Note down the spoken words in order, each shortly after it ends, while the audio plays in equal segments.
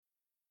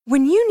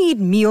When you need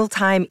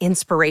mealtime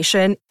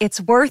inspiration,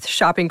 it's worth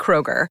shopping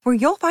Kroger, where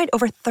you'll find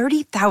over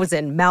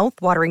 30,000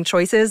 mouth-watering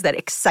choices that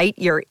excite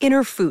your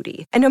inner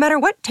foodie. And no matter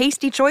what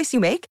tasty choice you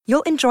make,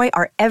 you'll enjoy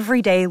our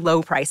everyday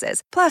low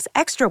prices, plus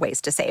extra ways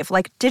to save,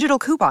 like digital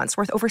coupons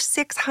worth over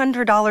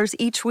 $600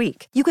 each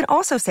week. You can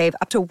also save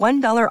up to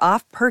 $1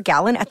 off per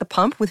gallon at the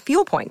pump with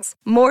fuel points.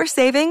 More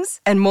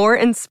savings and more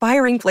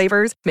inspiring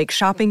flavors make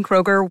shopping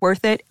Kroger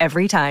worth it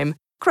every time.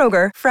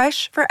 Kroger,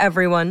 fresh for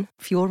everyone.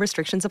 Fuel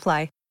restrictions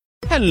apply.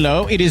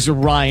 Hello, it is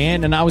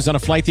Ryan, and I was on a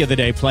flight the other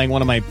day playing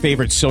one of my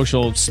favorite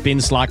social spin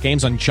slot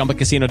games on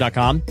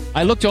ChumbaCasino.com.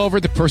 I looked over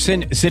at the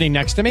person sitting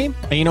next to me,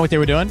 and you know what they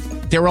were doing?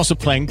 They were also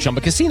playing Chumba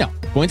Casino.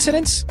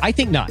 Coincidence? I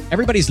think not.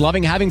 Everybody's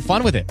loving having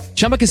fun with it.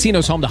 Chumba Casino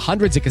is home to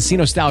hundreds of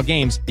casino-style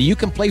games that you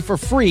can play for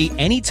free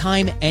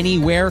anytime,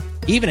 anywhere,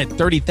 even at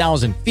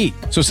 30,000 feet.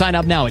 So sign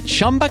up now at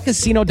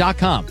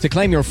ChumbaCasino.com to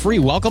claim your free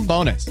welcome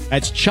bonus.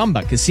 That's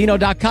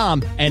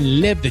ChumbaCasino.com and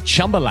live the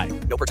Chumba life.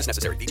 No purchase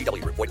necessary.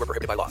 VGW. Void where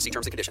prohibited by law. See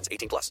terms and conditions.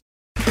 18+.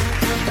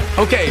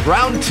 Okay,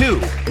 round two.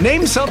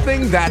 Name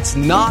something that's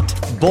not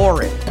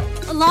boring.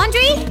 A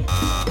laundry?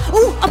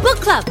 Ooh, a book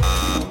club.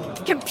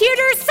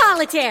 Computer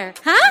solitaire,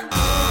 huh?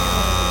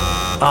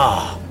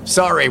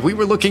 Sorry, we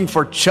were looking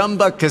for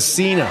Chumba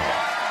Casino.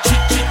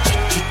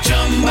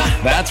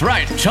 That's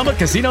right.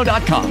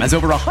 ChumbaCasino.com has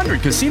over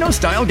 100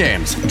 casino-style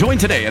games. Join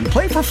today and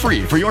play for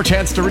free for your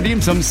chance to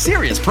redeem some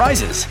serious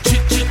prizes.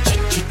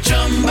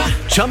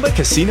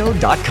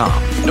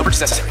 ChumbaCasino.com. No purchase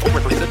necessary. Void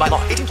where prohibited by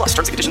law. 18+. Terms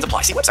and conditions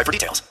apply. See website for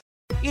details.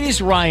 It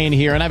is Ryan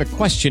here, and I have a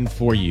question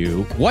for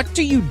you. What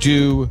do you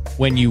do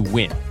when you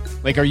win?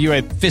 Like, are you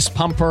a fist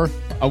pumper,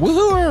 a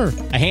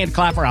woohooer, a hand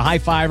clapper, a high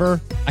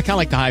fiver? I kind of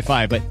like the high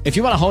five, but if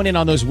you want to hone in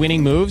on those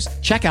winning moves,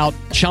 check out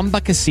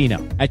Chumba Casino.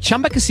 At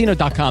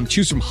ChumbaCasino.com,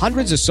 choose from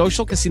hundreds of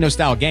social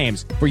casino-style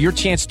games for your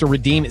chance to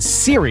redeem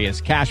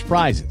serious cash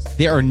prizes.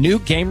 There are new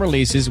game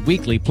releases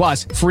weekly,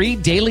 plus free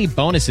daily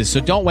bonuses, so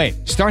don't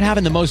wait. Start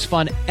having the most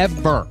fun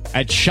ever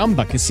at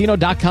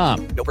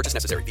ChumbaCasino.com. No purchase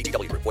necessary.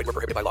 VGW. Void where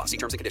prohibited by law. See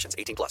terms and conditions.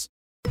 18+.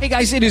 Hey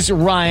guys, it is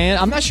Ryan.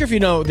 I'm not sure if you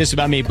know this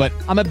about me, but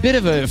I'm a bit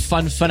of a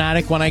fun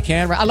fanatic when I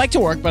can. I like to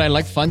work, but I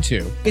like fun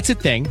too. It's a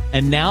thing.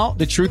 And now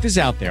the truth is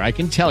out there. I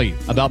can tell you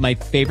about my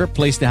favorite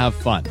place to have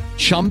fun.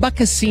 Chumba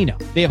Casino.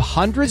 They have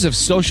hundreds of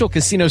social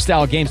casino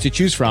style games to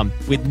choose from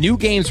with new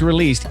games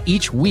released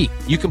each week.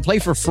 You can play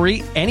for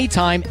free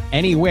anytime,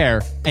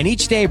 anywhere. And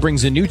each day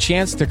brings a new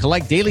chance to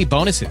collect daily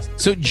bonuses.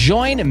 So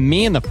join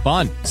me in the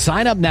fun.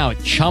 Sign up now at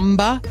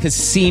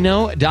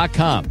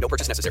ChumbaCasino.com. No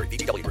purchase necessary.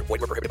 VGW. Void where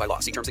prohibited by law.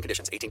 See terms and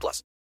conditions.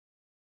 18+.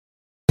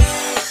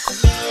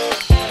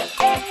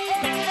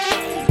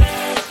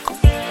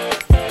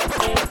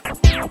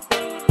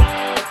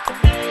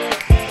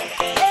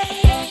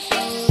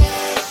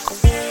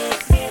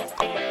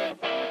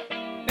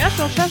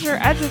 National Treasure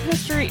Edge of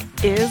History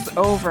is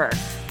over.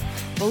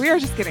 But we are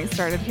just getting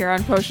started here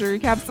on Poster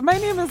Recaps. My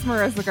name is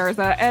Marissa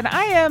Garza, and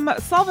I am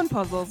solving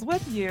puzzles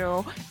with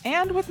you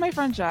and with my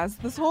friend Jess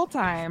this whole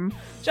time.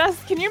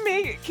 Jess, can you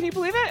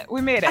believe it?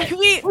 We made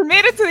it. We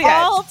made it to the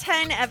all edge.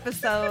 10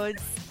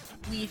 episodes.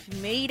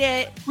 We've made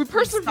it. We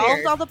persevered.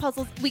 Solved all the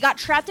puzzles. We got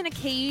trapped in a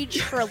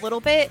cage for a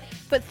little bit,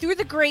 but through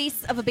the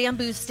grace of a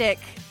bamboo stick,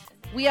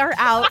 we are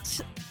out,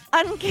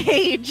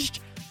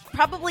 uncaged,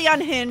 probably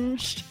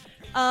unhinged.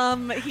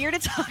 Here to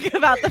talk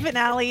about the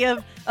finale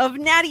of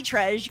Natty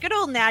Treasure, good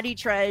old Natty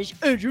Treasure,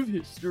 Edge of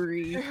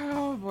History.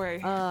 Oh boy,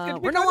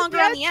 we're no longer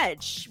on the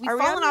edge. We've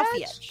fallen off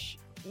the edge.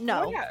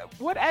 No,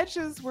 what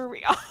edges were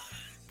we on?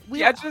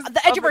 The edge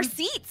of our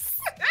seats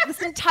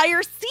this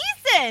entire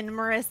season,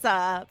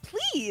 Marissa.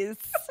 Please.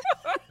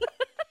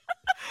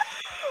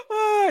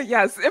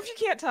 Yes, if you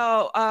can't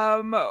tell,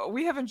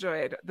 we have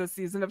enjoyed this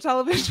season of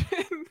television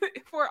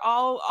for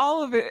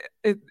all of it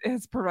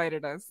has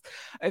provided us.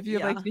 If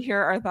you'd like to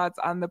hear our thoughts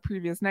on the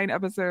previous 9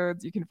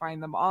 episodes, you can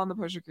find them all in the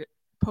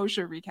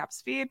Poster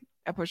Recaps feed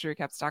at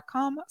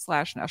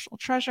posterrecaps.com/national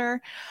treasure.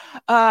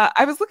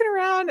 I was looking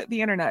around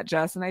the internet,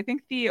 Jess, and I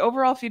think the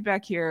overall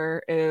feedback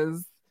here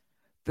is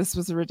this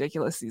was a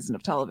ridiculous season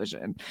of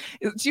television.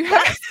 Do you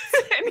have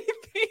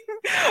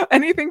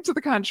anything to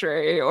the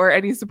contrary or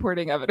any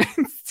supporting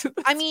evidence to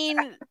this? I mean,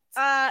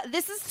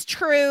 this is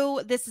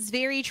true. This is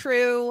very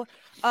true.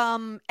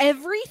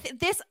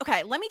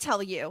 Okay, let me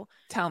tell you.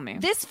 Tell me.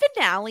 This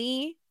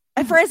finale,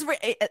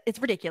 it's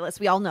ridiculous.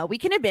 We all know. We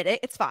can admit it.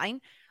 It's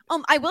fine.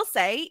 I will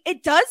say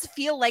it does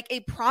feel like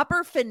a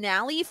proper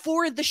finale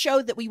for the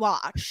show that we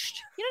watched.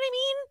 You know what I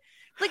mean?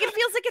 Like it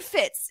feels like it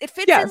fits. It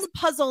fits in the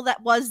puzzle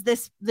that was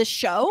this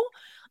show.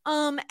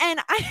 And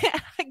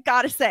I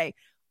gotta say,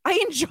 I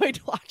enjoyed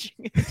watching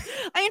it.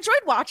 I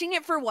enjoyed watching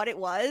it for what it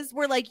was.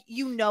 Where like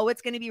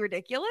it's going to be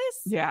ridiculous.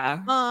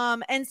 Yeah.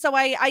 And so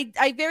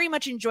I very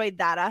much enjoyed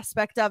that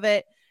aspect of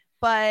it.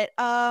 But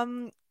are they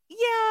going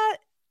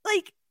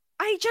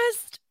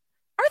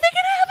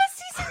to have a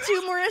season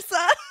 2,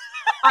 Marissa?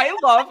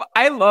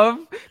 I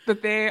love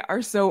that they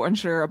are so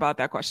unsure about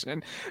that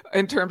question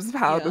in terms of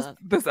how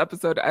this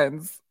episode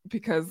ends,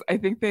 because I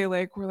think they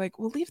were like,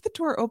 we'll leave the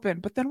door open,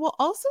 but then we'll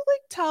also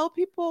tell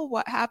people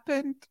what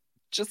happened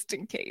just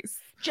in case.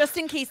 Just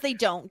in case they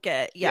don't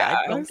get,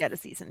 don't get a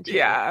season 2.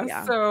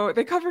 Yeah. So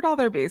they covered all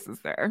their bases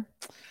there.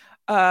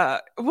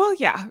 Well,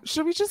 yeah.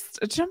 Should we just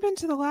jump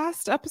into the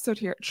last episode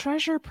here?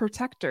 Treasure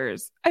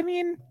Protectors. I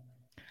mean,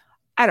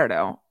 I don't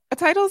know. A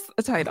title's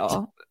a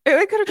title.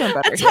 They could have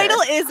done better. A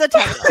title is a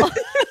title.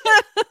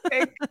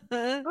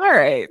 All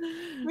right.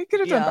 We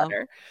could have done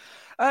better.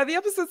 The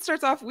episode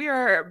starts off. We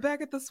are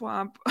back at the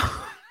swamp.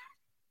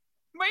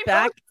 My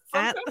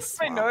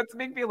notes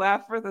make me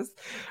laugh for this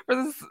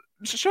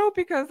show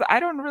because I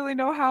don't really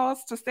know how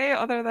else to say it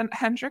other than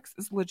Hendrix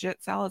is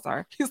legit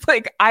Salazar. He's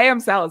like, I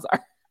am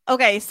Salazar.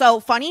 Okay,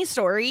 so funny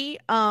story.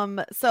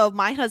 So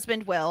my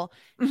husband Will,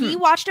 he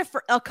watched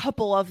a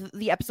couple of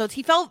the episodes.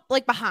 He felt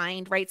like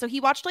behind, right? So he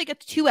watched like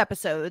 2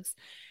 episodes,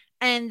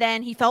 and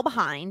then he fell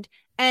behind.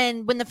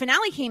 And when the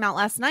finale came out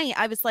last night,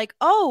 I was like,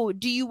 "Oh,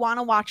 do you want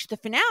to watch the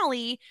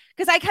finale?"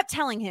 Because I kept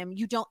telling him,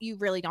 "You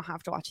really don't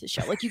have to watch the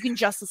show. Like, you can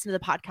just listen to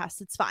the podcast.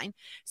 It's fine."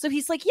 So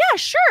he's like, "Yeah,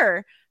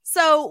 sure."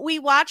 So we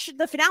watched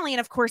the finale, and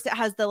of course, it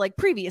has the like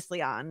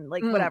previously on,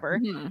 like whatever,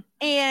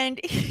 and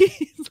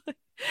he's like.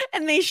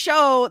 And they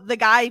show the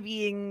guy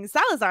being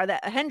Salazar,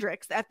 that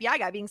Hendrix, the FBI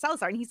guy being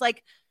Salazar. And he's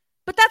like,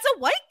 but that's a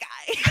white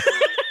guy.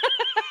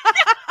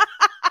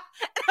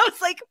 And I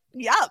was like,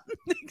 yep,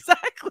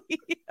 exactly.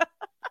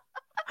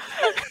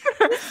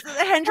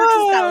 Hendrix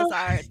is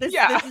Salazar.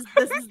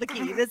 This is the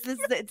key.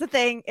 It's a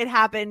thing. It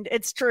happened.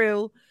 It's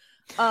true.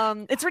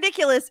 It's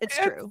ridiculous. It's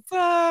true.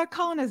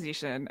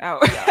 Colonization.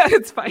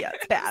 It's fine. Yeah,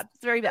 it's bad.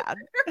 It's very bad.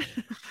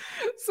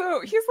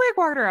 So he's like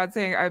walking around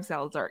saying, I'm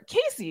Salazar.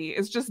 Casey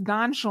is just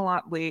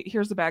nonchalantly,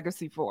 here's a bag of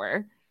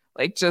C4,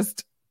 like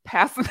just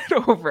passing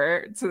it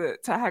over to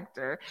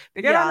Hector.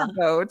 They get on a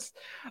boat.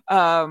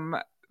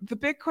 The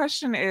big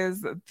question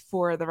is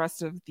for the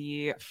rest of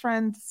the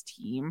Friends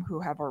team who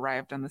have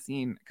arrived on the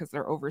scene because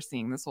they're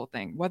overseeing this whole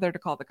thing, whether to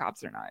call the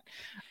cops or not.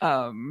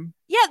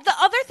 The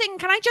other thing,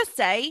 can I just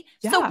say,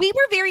 so we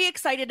were very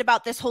excited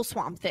about this whole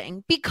swamp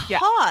thing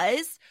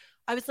because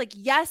I was like,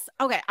 yes,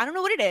 okay, I don't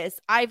know what it is.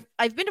 I've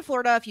been to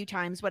Florida a few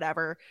times,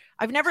 whatever.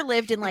 I've never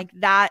lived in like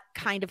that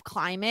kind of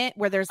climate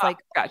where there's like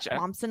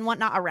swamps and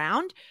whatnot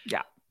around.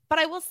 Yeah. But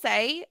I will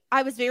say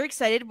I was very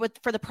excited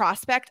for the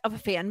prospect of a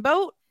fan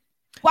boat.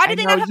 Why did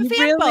they not have a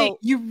fan boat?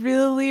 You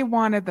really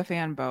wanted the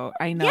fan boat.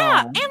 I know.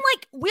 Yeah, and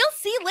like we'll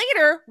see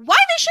later why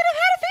they should have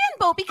had a fan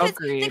boat because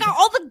they got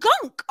all the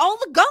gunk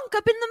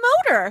up in the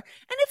motor. And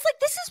it's like,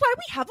 this is why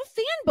we have a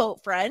fan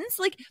boat, friends.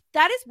 Like,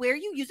 that is where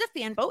you use a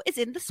fan boat, is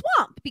in the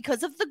swamp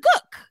because of the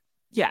gook.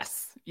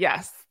 Yes.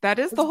 That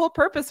is the whole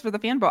purpose for the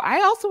fan boat.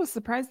 I also was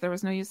surprised there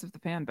was no use of the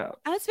fan boat.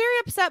 I was very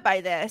upset by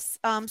this.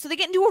 So they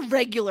get into a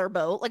regular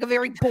boat, like a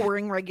very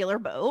boring regular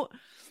boat.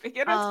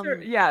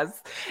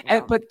 Yes.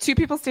 But 2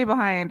 people stay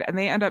behind and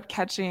they end up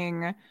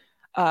catching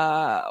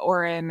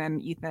Oren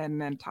and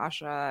Ethan and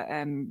Tasha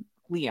and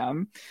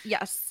Liam.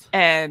 Yes.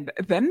 And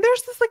then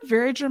there's this like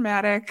very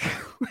dramatic,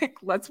 like,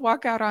 let's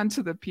walk out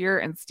onto the pier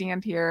and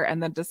stand here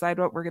and then decide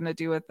what we're going to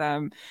do with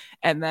them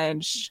and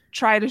then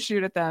try to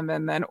shoot at them.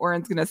 And then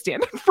Oren's going to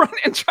stand in front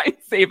and try and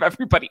save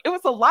everybody. It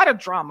was a lot of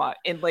drama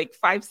in like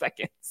 5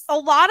 seconds. A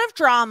lot of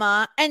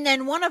drama. And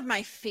then one of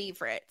my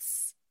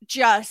favorites,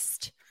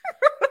 just...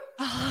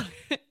 I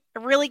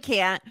really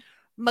can't.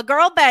 My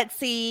girl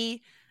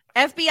Betsy,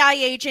 FBI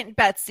agent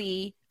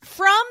Betsy,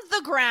 from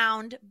the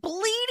ground,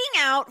 bleeding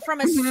out from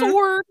a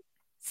sword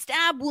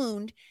stab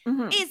wound,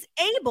 is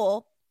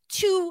able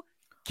to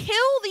kill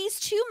these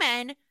 2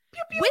 men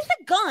with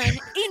a gun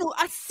in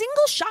a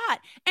single shot.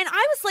 And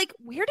I was like,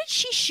 where did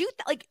she shoot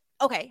that? Like,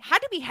 okay, had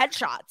to be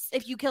headshots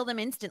if you kill them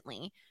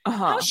instantly.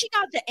 How she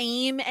got the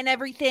aim and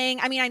everything.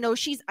 I mean, I know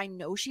she's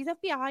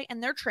FBI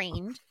and they're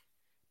trained.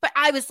 But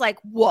I was like,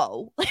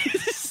 whoa,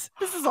 this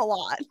is a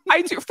lot.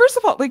 I do. First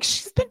of all, like,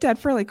 she's been dead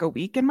for like a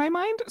week in my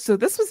mind. So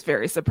this was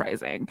very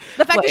surprising.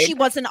 The fact that she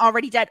wasn't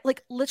already dead,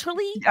 like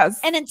literally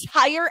an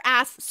entire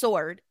ass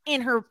sword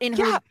in her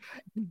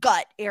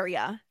gut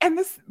area. And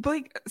this,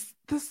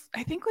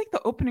 I think like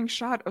the opening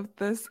shot of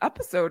this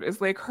episode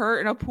is like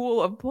her in a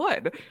pool of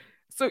blood.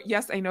 So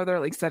yes, I know they're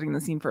like setting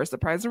the scene for a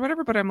surprise or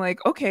whatever, but I'm like,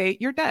 okay,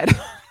 you're dead.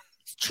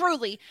 It's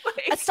truly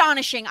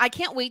astonishing. I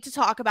can't wait to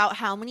talk about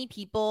how many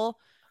people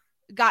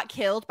got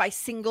killed by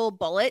single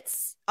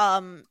bullets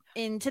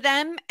into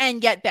them,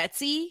 and yet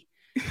Betsy,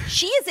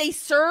 she is a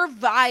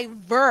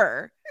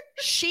survivor.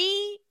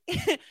 She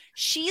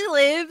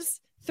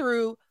lives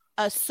through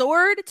a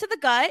sword to the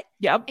gut,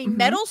 a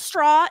metal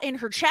straw in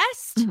her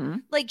chest,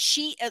 like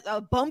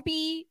a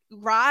bumpy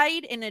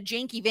ride in a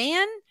janky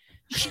van.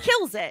 She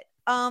kills it,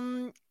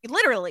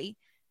 literally.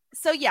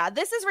 So yeah,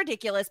 this is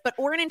ridiculous. But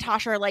Oren and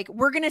Tasha are like,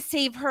 we're gonna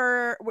save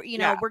her.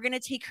 We're gonna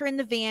take her in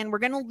the van. We're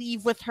gonna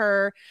leave with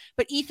her.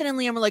 But Ethan and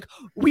Liam are like,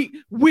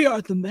 we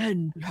are the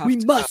men. We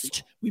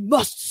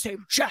must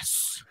save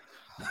Jess.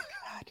 Oh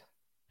God.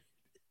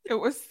 It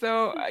was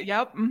so.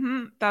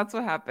 That's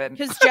what happened.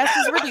 Because Jess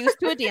is reduced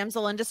to a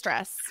damsel in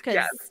distress.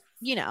 Because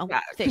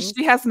things.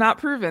 She has not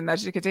proven that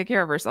she could take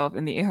care of herself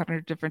in the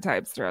 800 different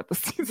times throughout the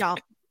season.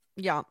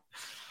 Yeah.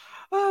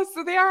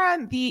 So they are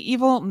on the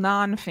evil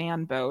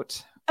non-fan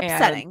boat,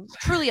 Upsetting.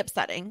 Truly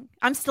upsetting.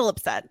 I'm still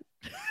upset.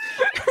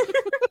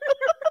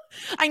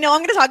 I know I'm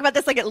going to talk about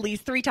this like at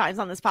least 3 times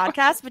on this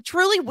podcast, but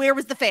truly, where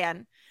was the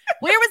fan?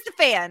 Where was the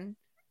fan?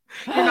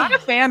 You're not a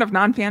fan of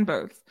non-fan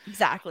votes.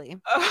 Exactly.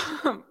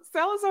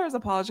 Salazar is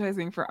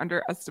apologizing for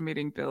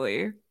underestimating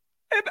Billy.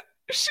 And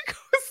she goes,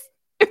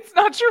 it's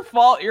not your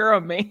fault, you're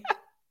a man.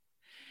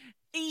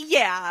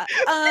 Yeah.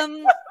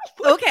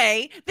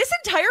 Okay. This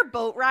entire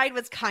boat ride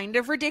was kind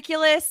of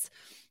ridiculous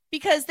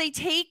because they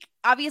take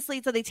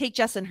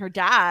Jess and her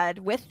dad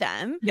with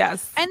them.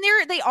 Yes. And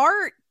they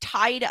are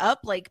tied up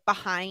like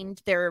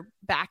behind their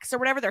backs or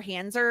whatever. Their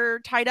hands are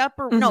tied up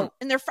or no,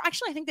 and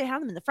actually I think they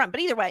have them in the front,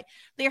 but either way,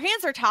 their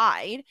hands are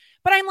tied.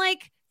 But I'm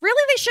like,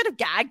 really, they should have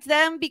gagged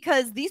them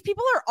because these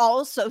people are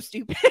all so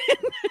stupid.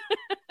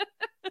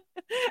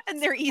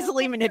 And they're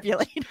easily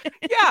manipulated.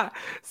 Yeah,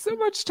 so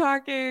much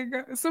talking,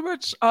 so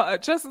much.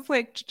 Jess is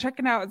like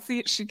checking out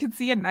and she can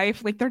see a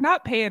knife. Like they're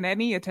not paying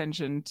any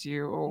attention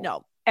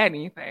to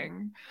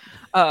anything,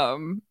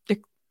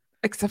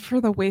 except for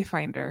the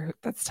Wayfinder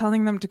that's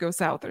telling them to go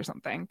south or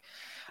something.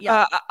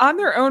 Yeah. On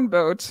their own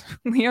boat,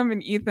 Liam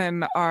and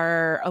Ethan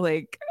are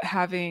like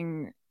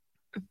having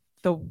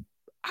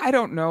I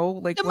don't know,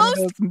 like the one of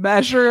those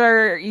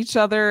measure each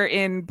other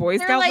in Boy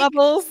Scout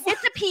levels.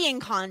 It's a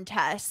peeing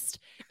contest.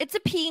 It's a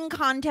peeing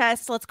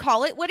contest. Let's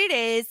call it what it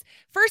is.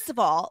 First of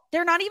all,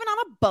 they're not even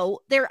on a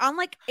boat. They're on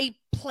like a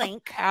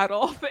plank. A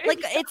paddle thing. Like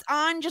it's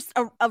on just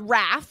a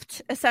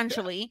raft,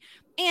 essentially.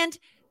 And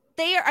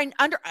I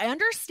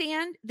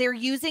understand they're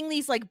using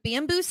these like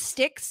bamboo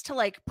sticks to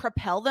like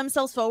propel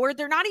themselves forward.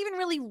 They're not even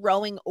really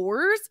rowing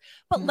oars.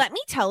 But let me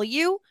tell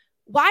you,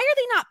 why are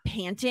they not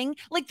panting?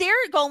 Like they're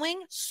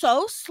going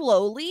so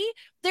slowly.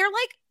 They're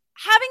like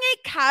having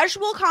a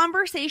casual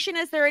conversation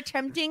as they're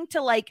attempting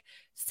to like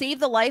save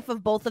the life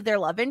of both of their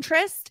love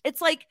interests.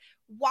 It's like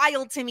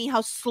wild to me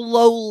how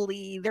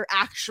slowly they're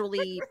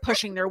actually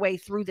pushing their way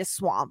through this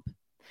swamp.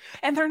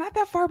 And they're not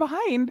that far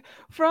behind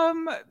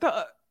from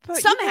the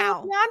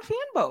somehow non-fan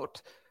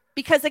boat.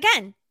 Because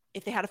again,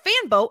 if they had a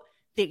fan boat,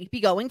 they'd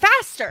be going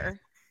faster.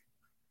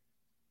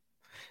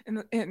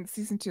 In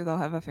season 2, they'll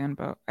have a fan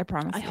boat. I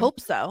promise. I hope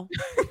so.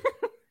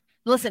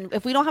 Listen,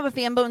 if we don't have a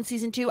fan boat in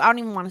season 2, I don't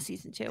even want a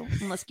season 2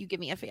 unless you give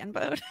me a fan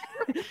boat.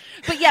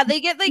 But yeah, they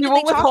get like you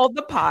won't withhold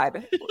the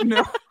pod.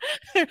 No,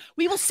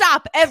 we will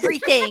stop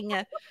everything.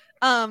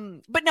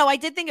 But no, I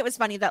did think it was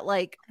funny that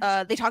like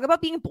they talk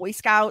about being Boy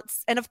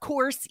Scouts, and of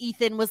course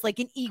Ethan was like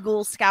an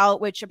Eagle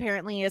Scout, which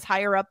apparently is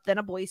higher up than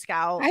a Boy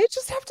Scout. I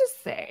just have to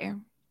say,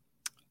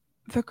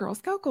 the Girl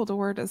Scout Gold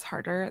Award is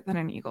harder than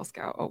an Eagle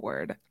Scout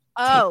Award.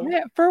 Oh, taking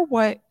it for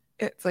what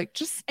it's like,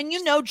 just and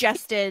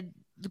Jess did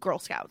the Girl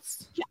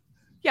Scouts.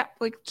 Yeah,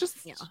 like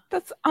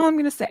that's all I'm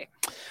gonna say.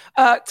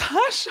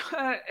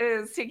 Tasha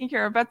is taking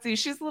care of Betsy.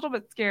 She's a little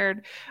bit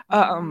scared,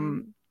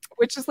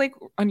 which is like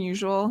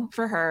unusual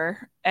for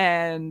her.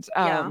 And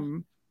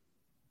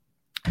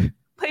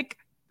like,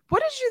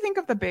 what did you think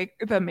of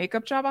the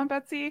makeup job on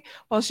Betsy?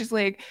 Well, she's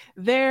like,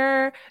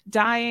 they're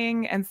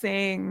dying and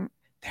saying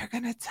they're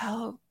gonna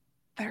tell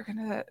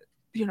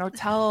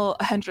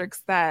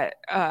Hendrix that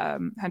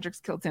Hendrix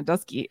killed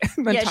Sandusky.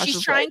 Yeah,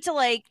 she's trying to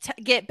like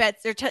get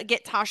Betsy or to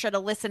get Tasha to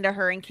listen to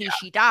her in case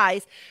she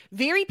dies.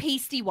 Very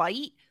pasty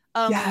white,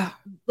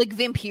 like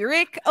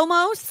vampiric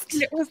almost.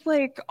 It was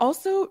like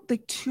also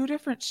like 2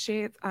 different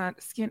shades on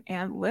skin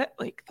and lip.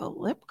 Like the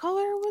lip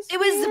color was it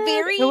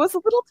was a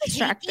little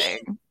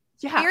distracting.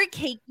 Yeah, very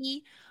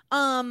cakey.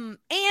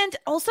 And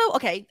also,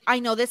 okay, I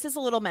know this is a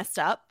little messed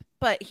up,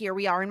 but here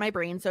we are in my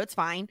brain, so it's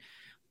fine.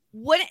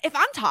 If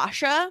I'm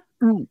Tasha,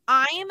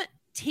 I'm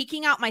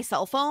taking out my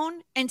cell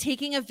phone and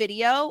taking a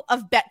video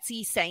of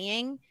Betsy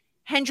saying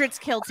Hendrix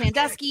killed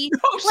Sandusky.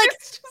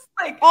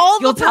 Like all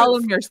you'll tell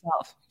him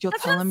yourself. You'll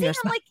tell him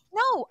yourself. I'm like,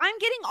 no, I'm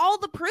getting all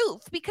the proof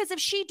because if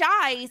she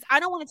dies, I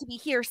don't want it to be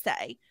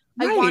hearsay.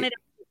 Right. I wanted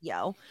a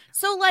video.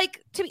 So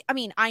like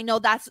I know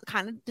that's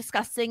kind of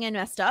disgusting and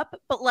messed up,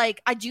 but like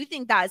I do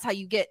think that is how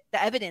you get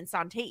the evidence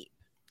on tape.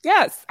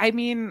 Yes, I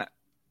mean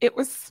it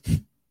was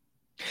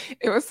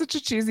such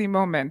a cheesy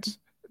moment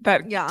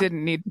that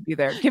didn't need to be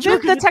there.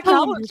 Given the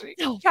technology,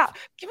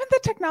 given the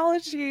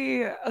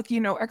technology,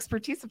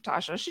 expertise of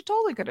Tasha, she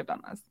totally could have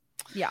done this.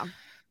 Yeah.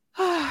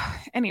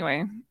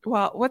 Anyway,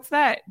 well, what's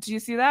that? Do you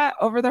see that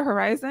over the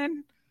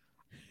horizon?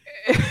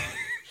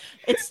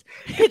 It's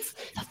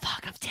the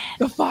fog of death.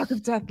 The fog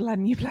of death, la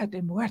niebla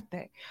de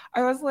muerte.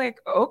 I was like,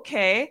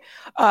 okay,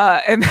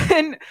 and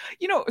then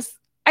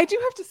I do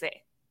have to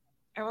say,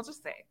 I will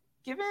just say,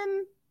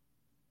 given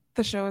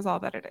the show is all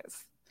that it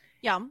is.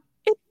 Yeah.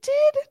 It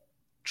did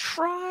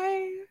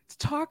try to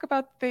talk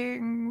about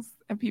things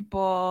and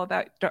people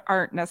that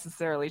aren't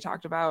necessarily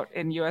talked about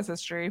in U.S.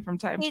 history from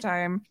time to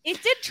time.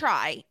 It did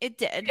try. It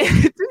did.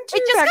 It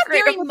just got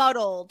very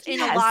muddled in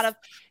a lot of,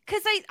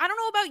 because I don't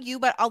know about you,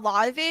 but a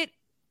lot of it,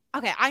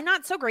 okay, I'm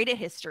not so great at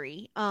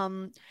history.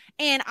 And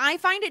I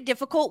find it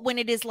difficult when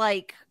it is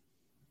like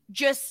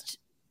just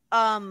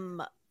a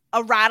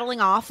rattling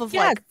off of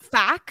like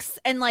facts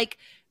and like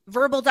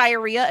verbal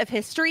diarrhea of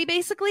history,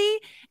 basically.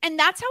 And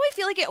that's how I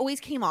feel like it always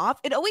came off.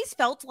 It always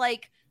felt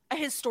like a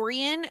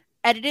historian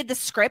edited the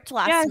script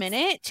last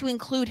minute to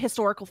include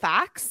historical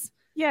facts.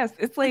 Yes,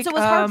 it's like, so it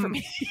was hard for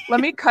me.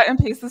 Let me cut and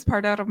paste this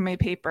part out of my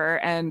paper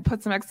and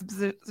put some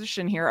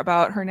exposition here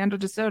about Hernando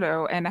de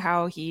Soto and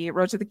how he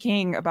wrote to the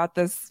king about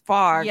this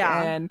fog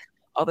and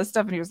all this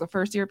stuff. And he was the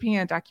first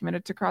European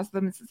documented to cross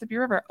the Mississippi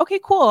River. Okay,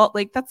 cool.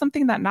 Like, that's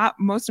something that not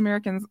most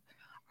Americans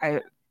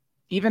I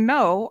even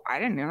know. I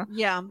didn't know.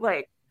 Yeah.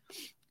 Like,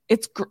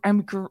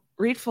 I'm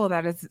grateful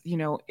that it's, you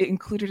know,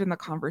 included in the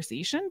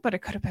conversation, but it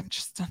could have been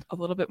just done a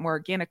little bit more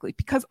organically,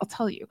 because I'll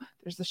tell you,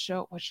 there's a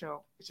show,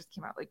 it just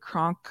came out, like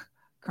Kronk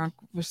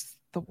vs.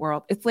 the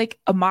World. It's like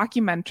a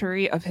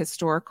mockumentary of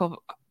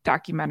historical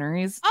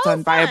documentaries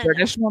done by a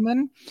British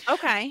woman.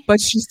 Okay.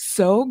 But she's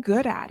so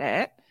good at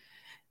it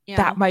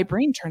that my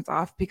brain turns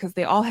off, because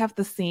they all have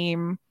the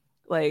same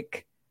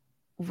like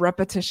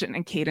repetition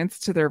and cadence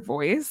to their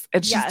voice,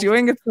 and she's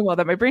doing it so well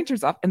that my brain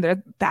turns off.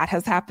 And that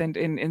has happened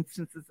in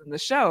instances in the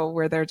show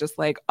where they're just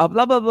like, oh,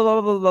 blah blah blah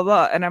blah blah blah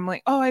blah, and I'm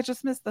like, oh, I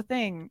just missed the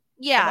thing.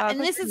 And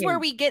this is where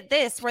we get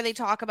this, where they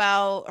talk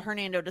about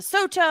Hernando de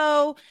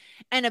Soto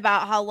and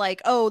about how,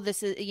 like, oh,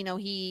 this is, you know,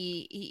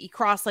 he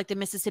crossed like the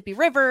Mississippi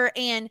River,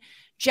 and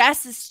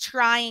Jess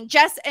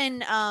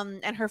and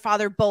her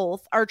father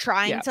both are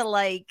trying to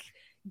like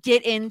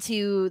get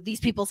into these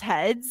people's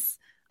heads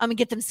and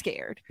get them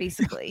scared,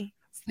 basically.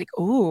 Like,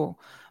 oh,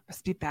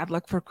 must be bad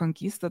luck for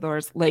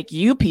conquistadors like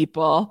you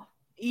people.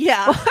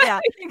 Yeah.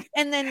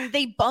 And then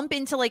they bump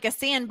into like a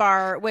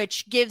sandbar,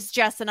 which gives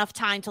Jess enough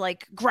time to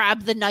like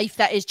grab the knife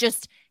that is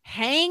just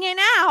hanging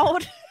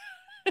out.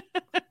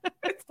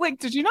 It's like,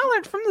 did you not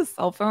learn from the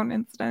cell phone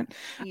incident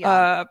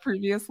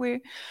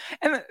previously?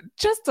 And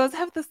Jess does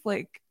have this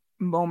like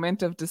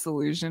moment of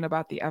disillusion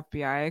about the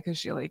FBI, because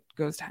she like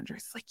goes to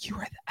Hendrix, like, you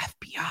are the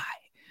FBI.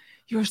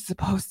 You're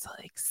supposed to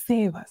like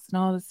save us and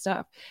all this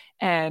stuff.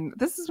 And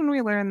this is when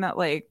we learn that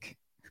like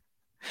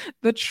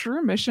the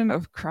true mission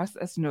of Crus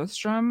es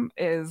Nostrum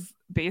is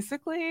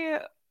basically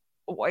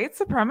white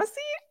supremacy.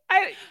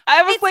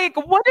 I was like,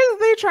 what are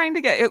they trying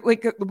to get? It,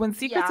 like, when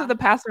secrets of the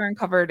past are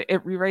uncovered,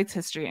 it rewrites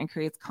history and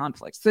creates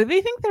conflict. So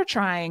they think they're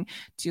trying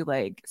to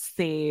like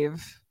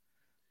save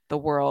the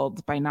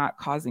world by not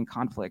causing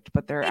conflict,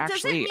 but they're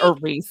actually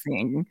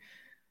erasing.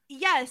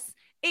 Yes,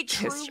 it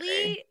history.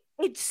 Truly.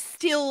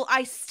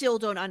 I still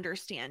don't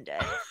understand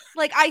it.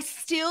 Like, I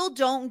still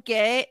don't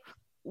get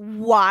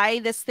why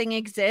this thing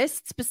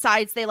exists,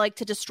 besides they like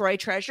to destroy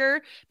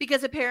treasure,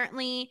 because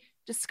apparently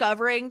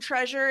discovering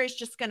treasure is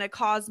just going to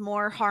cause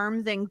more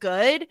harm than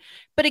good.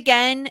 But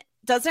again,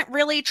 doesn't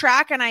really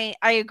track. And I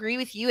agree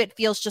with you. It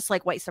feels just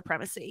like white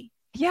supremacy.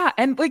 Yeah.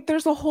 And like,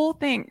 there's a whole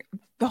thing.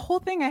 The whole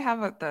thing I have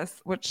with this,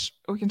 which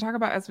we can talk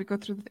about as we go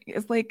through the thing,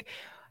 is like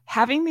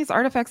having these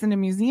artifacts in a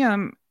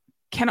museum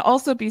can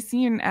also be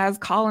seen as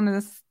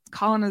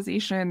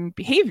colonization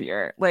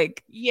behavior.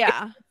 Like,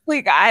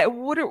 like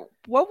what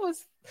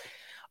was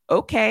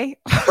okay?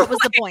 What was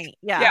the point?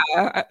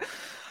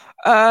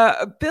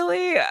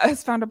 Billy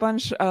has found a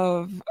bunch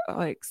of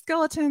like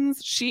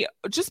skeletons. She,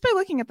 just by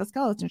looking at the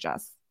skeleton,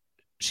 Jess,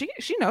 she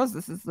knows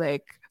this is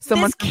like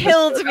someone. This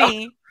killed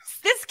me.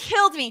 This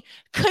killed me.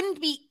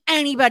 Couldn't be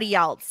anybody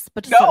else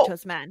but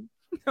DeSoto's men.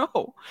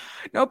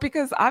 No,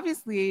 because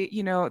obviously,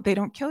 you know, they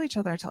don't kill each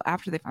other until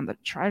after they found the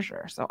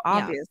treasure. So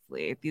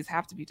obviously these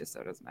have to be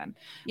DeSoto's men.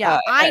 Yeah,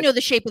 I know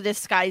the shape of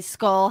this guy's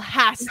skull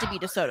has to be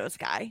DeSoto's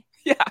guy.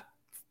 Yeah,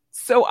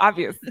 so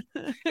obvious.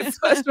 It's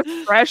such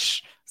a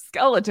fresh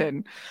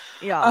skeleton.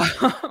 Yeah.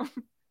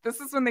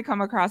 This is when they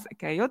come across a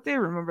coyote.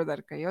 Remember that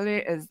a coyote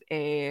is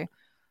a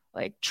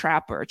like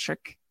trap or a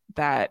trick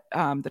that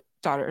the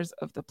daughters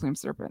of the plume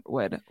serpent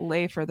would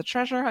lay for the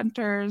treasure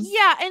hunters.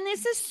 Yeah, and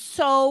this is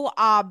so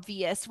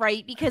obvious,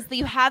 right? Because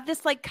you have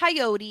this like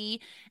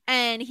coyote,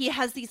 and he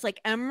has these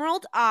like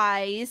emerald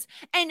eyes,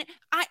 and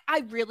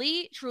I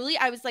really truly,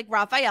 I was like,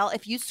 Raphael,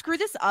 if you screw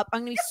this up,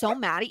 I'm gonna be so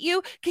mad at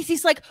you, because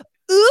he's like,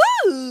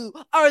 ooh,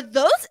 are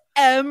those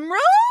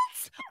emeralds?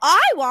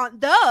 I want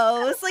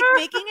those. Like,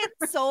 making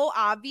it so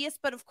obvious.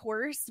 But of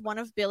course, one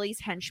of Billy's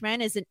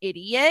henchmen is an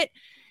idiot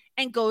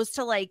and goes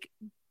to like,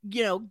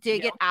 you know,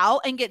 dig it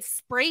out and get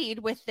sprayed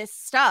with this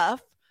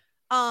stuff.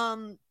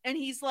 And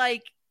he's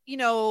like, you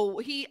know,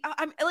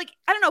 I'm like,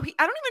 I don't know.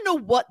 I don't even know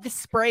what the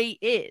spray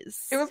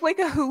is. It was like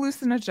a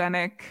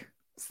hallucinogenic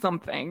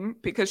something,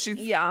 because she's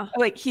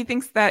like, he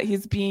thinks that he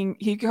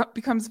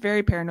becomes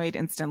very paranoid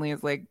instantly.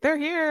 Is like, they're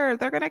here,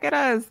 they're gonna get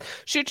us,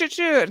 shoot.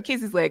 And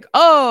Casey's like,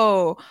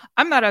 oh,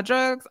 I'm not on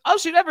drugs, I'll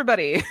shoot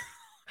everybody.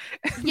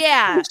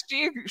 Yeah.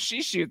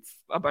 she shoots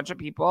a bunch of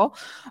people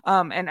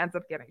and ends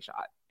up getting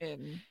shot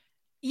in.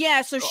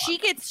 Yeah, so she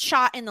gets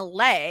shot in the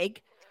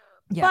leg,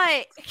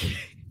 but,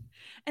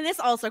 and this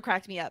also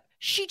cracked me up,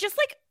 she just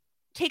like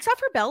takes off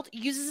her belt,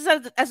 uses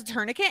it as a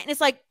tourniquet, and is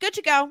like, good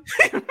to go.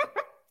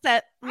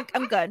 Set.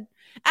 I'm good. And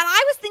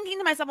I was thinking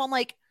to myself, I'm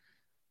like,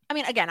 I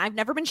mean, again, I've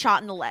never been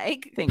shot in the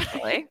leg.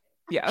 Thankfully.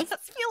 Yes. It does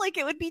feel like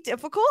it would be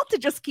difficult to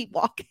just keep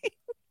walking.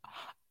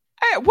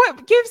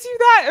 What gives you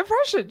that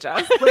impression,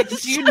 Jess? Like,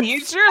 do you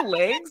need your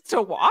legs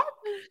to walk?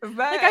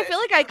 Like, I feel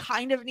like I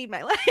kind of need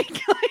my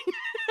leg.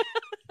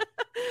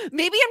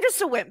 Maybe I'm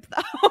just a wimp,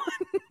 though.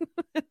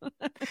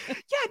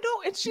 Yeah,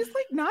 no, and she's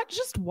like not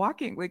just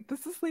walking. Like,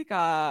 this is like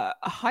a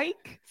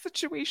hike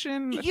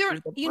situation. You're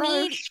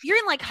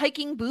in like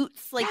hiking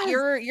boots. Like,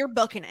 you're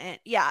booking it.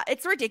 Yeah,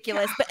 it's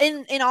ridiculous. Yeah. But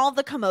in all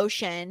the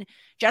commotion,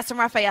 Jess and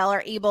Raphael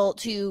are able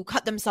to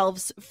cut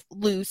themselves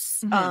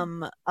loose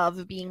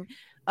of being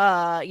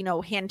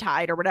hand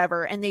tied or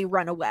whatever, and they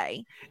run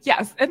away.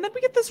 Yes, and then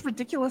we get this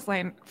ridiculous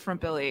line from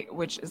Billy,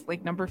 which is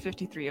like number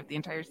 53 of the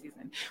entire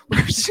season,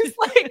 where she's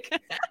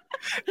like,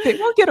 "They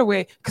won't get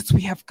away because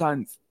we have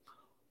guns."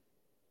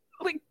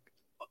 Like,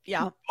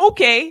 yeah,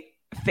 okay,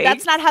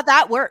 that's not how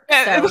that works.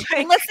 So.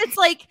 Unless it's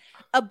like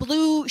a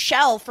blue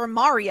shell from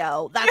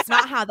Mario, that's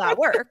not how that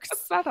works.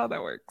 That's not how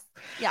that works.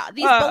 Yeah,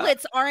 these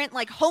bullets aren't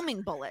like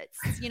homing bullets.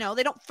 They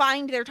don't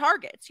find their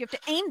targets. You have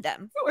to aim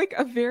them. Like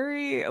a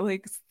very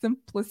like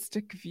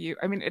simplistic view.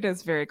 I mean, it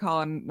is very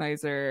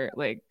colonizer,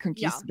 like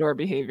conquistador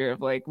behavior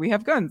of like, we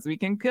have guns, we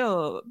can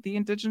kill the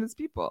indigenous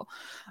people,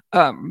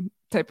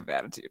 type of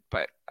attitude.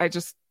 But I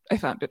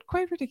found it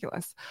quite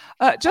ridiculous.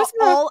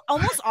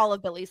 Almost all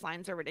of Billy's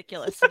lines are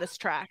ridiculous. So this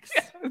tracks.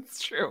 Yeah,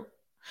 it's true.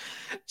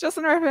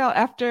 Justin and Raphael,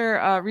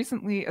 after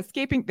recently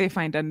escaping, they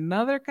find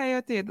another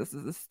coyote. This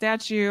is a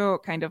statue,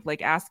 kind of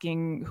like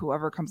asking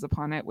whoever comes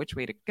upon it which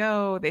way to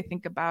go. They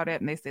think about it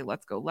and they say,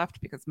 let's go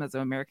left, because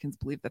Mesoamericans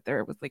believe that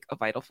there was like a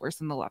vital force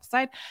in the left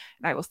side.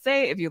 And I will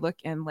say, if you look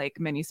in like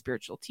many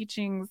spiritual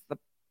teachings, the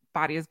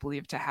body is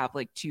believed to have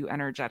like two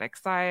energetic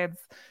sides,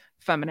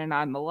 feminine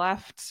on the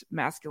left,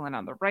 masculine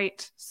on the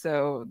right.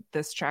 So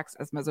this tracks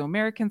as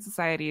Mesoamerican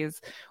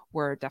societies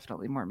were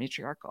definitely more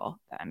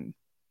matriarchal than.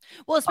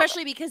 Well,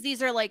 especially because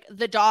these are like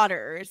the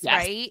daughters,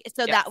 right?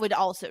 So that would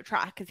also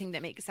track. I think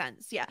that makes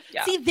sense. Yeah.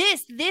 See,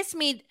 this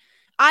made,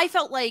 I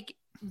felt like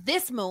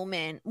this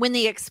moment when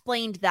they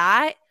explained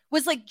that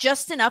was like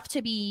just enough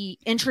to be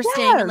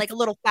interesting and like a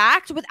little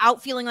fact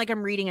without feeling like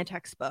I'm reading a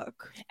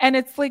textbook. And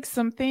it's like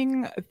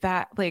something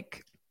that,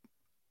 like,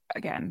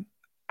 again,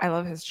 I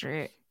love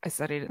history. I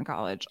studied in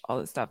college, all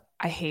this stuff.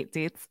 I hate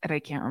dates and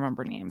I can't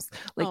remember names.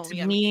 Like,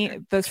 to me,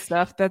 the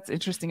stuff that's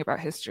interesting about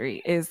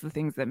history is the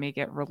things that make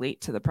it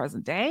relate to the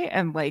present day.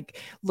 And like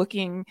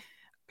looking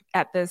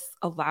at this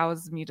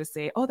allows me to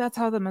say, oh, that's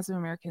how the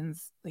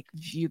Mesoamericans like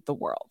viewed the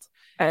world.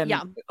 And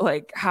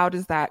like, how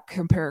does that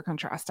compare or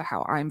contrast to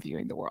how I'm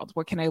viewing the world?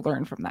 What can I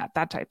learn from that?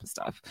 That type of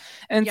stuff.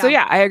 And so,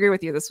 I agree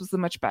with you. This was a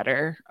much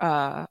better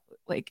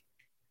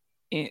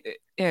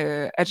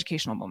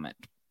educational moment.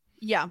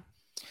 Yeah.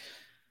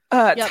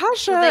 Tasha,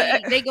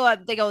 so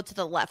they go to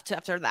the left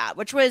after that,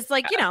 which was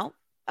like,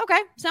 okay,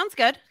 sounds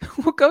good.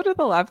 We'll go to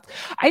the left.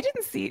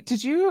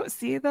 Did you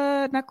see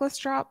the necklace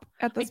drop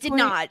at this point?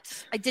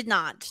 I did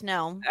not.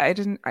 No, I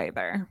didn't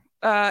either.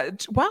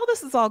 While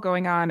this is all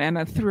going on,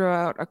 and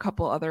throughout a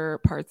couple other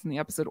parts in the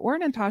episode,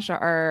 Orin and Tasha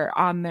are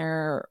on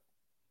their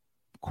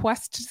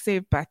quest to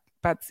save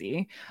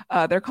Betsy.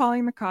 They're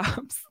calling the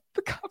cops.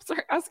 The cops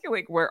are asking,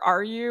 like, where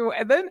are you?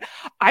 And then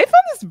I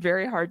found this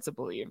very hard to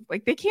believe.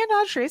 Like, they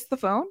cannot trace the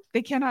phone.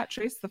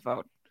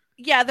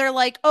 Yeah, they're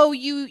like, oh,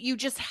 you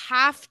just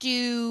have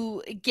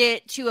to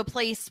get to a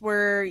place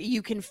where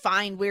you can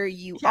find where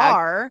you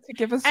are. To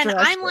give us and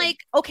direction. I'm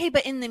like, okay,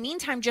 but in the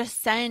meantime,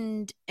 just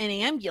send an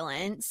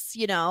ambulance,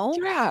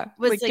 Yeah,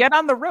 like, get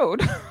on the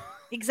road.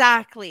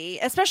 Exactly.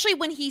 Especially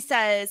when he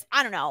says,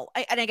 I don't know.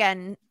 And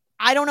again,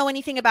 I don't know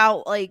anything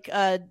about like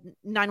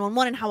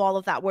 911 and how all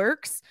of that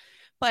works.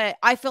 But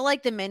I feel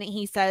like the minute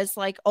he says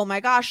like, oh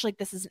my gosh, like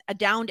this is a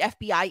downed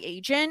FBI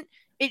agent,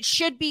 it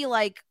should be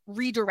like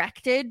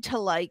redirected to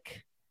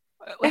like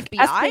FBI.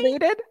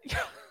 Escalated?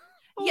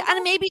 Yeah,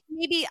 and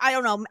maybe I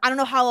don't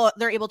know how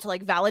they're able to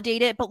like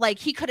validate it, but like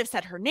he could have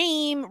said her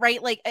name,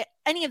 right? Like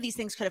any of these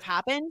things could have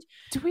happened.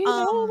 Do we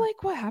know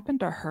like what happened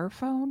to her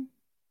phone?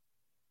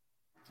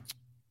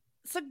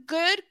 It's a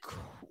good.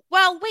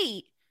 Well,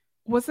 wait.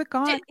 Was it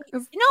gone?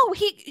 No,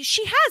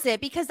 she has it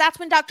because that's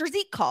when Dr.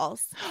 Zeke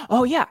calls.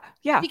 Oh yeah.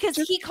 Because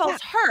he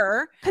calls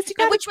her,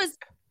 which was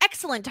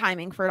excellent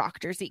timing for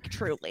Dr. Zeke,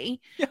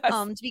 truly. Yes.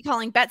 To be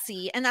calling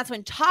Betsy, and that's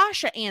when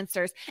Tasha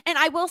answers. And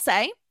I will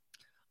say,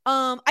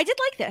 I did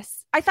like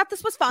this. I thought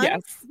this was fun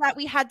that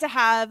we had to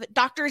have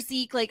Dr.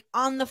 Zeke like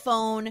on the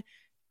phone.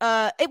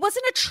 It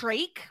wasn't a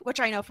trach, which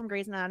I know from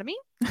Grey's Anatomy,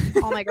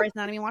 all my Grey's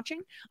Anatomy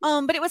watching.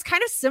 But it was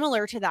kind of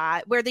similar to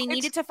that, where they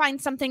needed to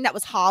find something that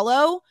was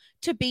hollow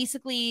to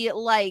basically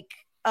like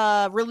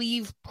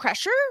relieve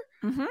pressure.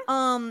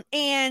 Mm-hmm.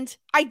 And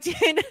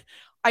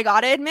I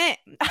gotta admit,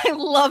 I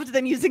loved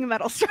them using a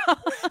metal straw.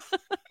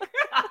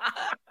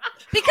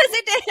 Because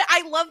it did.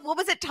 I love, what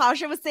was it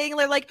Tasha was saying?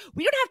 They're like,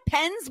 we don't have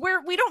pens.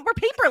 We're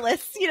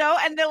paperless,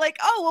 and they're like,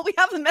 oh, well, we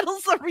have the metal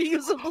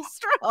reusable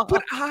straw.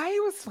 But I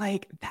was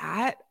like,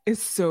 that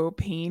is so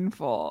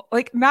painful.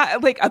 Like,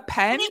 not like a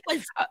pen. And it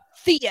was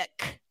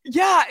thick.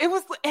 Yeah, it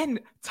was.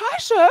 And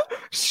Tasha,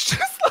 she's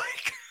just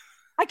like,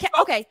 I can't.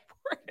 Okay.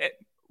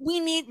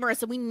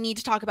 we need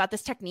to talk about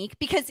this technique,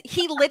 because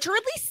he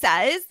literally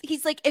says,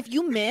 he's like, if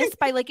you miss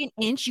by like an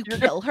inch, you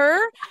kill her.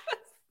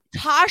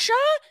 Tasha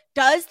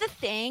does the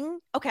thing.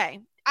 Okay.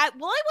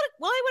 What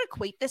I would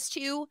equate this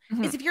to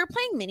is if you're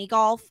playing mini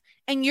golf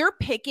and you're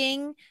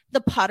picking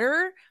the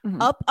putter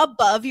up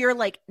above your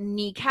like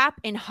kneecap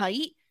in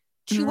height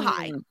too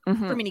high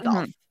for mini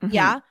golf.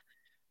 Yeah.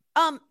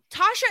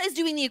 Tasha is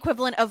doing the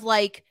equivalent of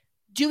like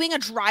doing a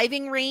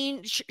driving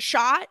range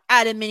shot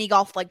at a mini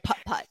golf like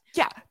putt.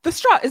 Yeah. The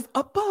straw is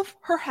above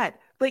her head.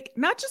 Like,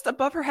 not just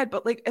above her head,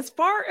 but like as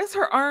far as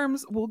her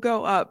arms will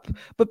go up.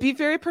 But be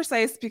very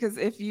precise, because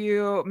if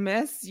you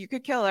miss, you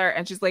could kill her.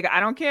 And she's like, I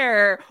don't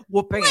care.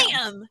 Whooping.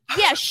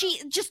 Yeah,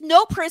 she just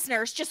no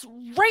prisoners, just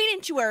right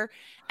into her.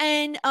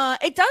 And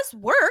it does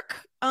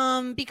work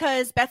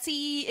because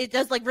Betsy, it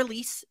does like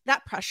release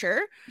that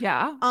pressure.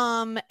 Yeah.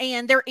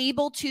 And they're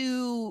able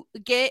to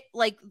get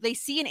like, they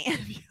see an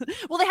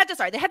ambulance. Well, they had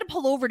to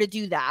pull over to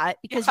do that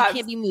because you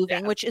can't be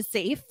moving, which is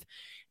safe.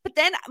 But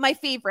then my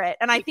favorite,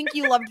 and I think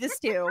you loved this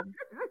too,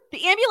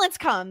 the ambulance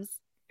comes.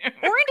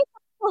 Orin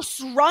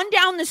just run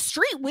down the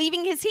street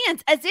waving his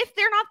hands as if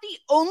they're not the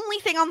only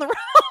thing on the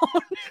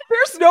road.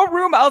 There's no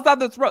room else on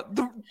this road.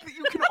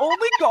 You can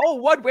only go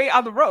one way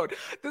on the road.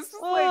 This is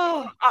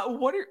like,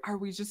 what are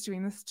we just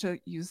doing this to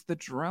use the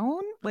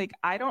drone? Like,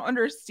 I don't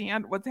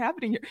understand what's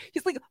happening here.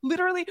 He's like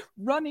literally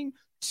running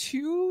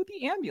to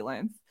the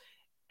ambulance.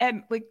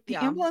 And like the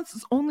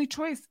ambulance's only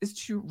choice is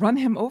to run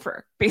him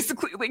over.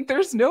 Basically, like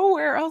there's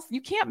nowhere else.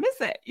 You can't miss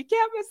it. You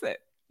can't miss it.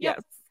 Yep.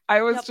 Yes.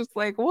 I was just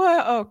like,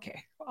 what?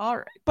 Okay. All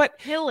right. But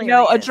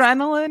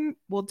adrenaline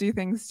will do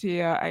things to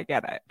you. I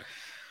get it.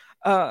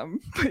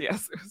 But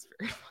yes, it was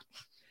very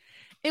funny.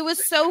 It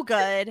was so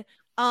good.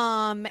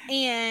 So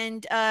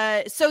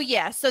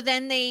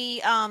then they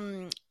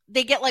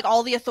get like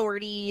all the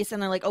authorities and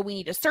they're like, oh, we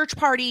need a search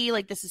party.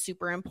 Like, this is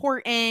super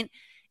important.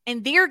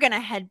 And they're going to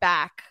head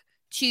back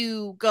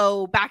to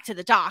go back to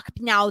the dock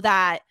now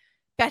that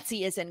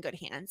Betsy is in good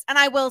hands. And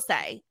I will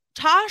say,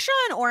 Tasha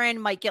and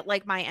Orin might get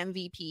like my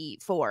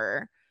MVP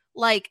for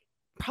like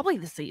probably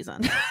the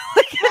season.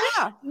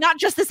 Not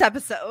just this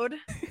episode.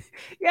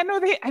 Yeah,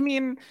 no, their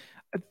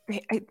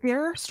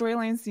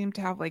storylines seem to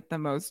have like the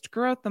most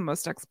growth, the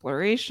most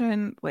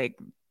exploration. Like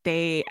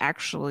they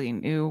actually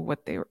knew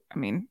what they were. I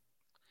mean,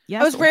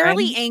 yes, I was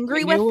rarely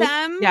angry with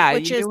them,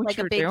 which is like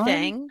a big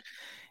thing.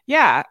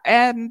 Yeah,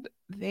 and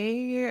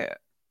they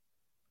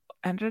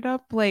ended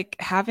up like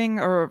having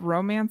a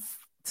romance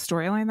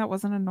storyline that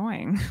wasn't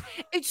annoying.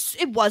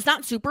 It was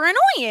not super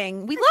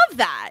annoying. We love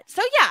that.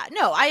 So yeah,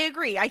 no, I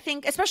agree. I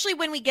think especially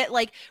when we get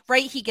like,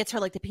 right, he gets her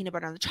like the peanut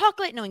butter on the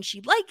chocolate knowing she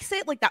likes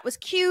it. Like that was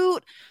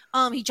cute.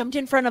 He jumped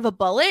in front of a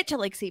bullet to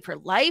like save her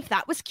life.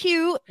 That was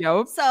cute.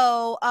 Yep.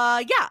 So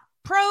yeah,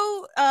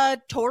 pro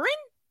Torin.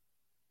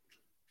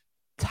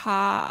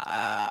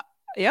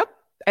 Yep.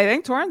 I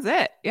think Torin's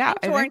it. Yeah.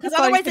 Torin, because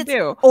otherwise it's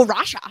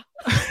Orasha.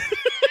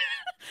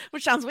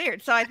 Which sounds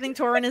weird. So I think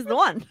Torin is the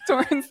one.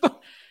 Torin's the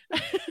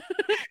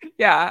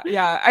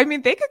Yeah. I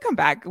mean, they could come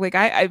back. Like,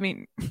 I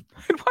mean,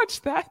 I'd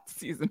watch that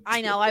season too.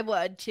 I know, I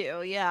would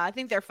too. Yeah, I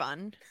think they're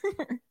fun.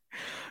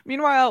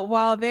 Meanwhile,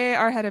 while they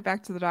are headed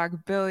back to the dock,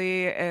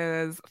 Billy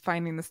is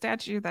finding the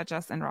statue that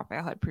Jess and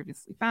Raphael had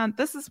previously found.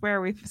 This is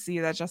where we see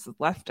that Jess has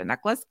left a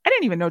necklace. I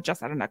didn't even know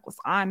Jess had a necklace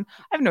on.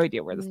 I have no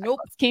idea where this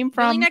necklace came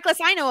from. The only necklace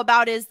I know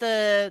about is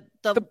the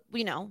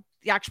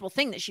the actual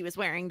thing that she was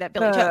wearing that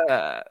Billy took.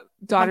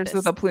 Daughters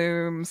of the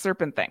Plume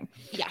serpent thing.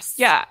 Yes.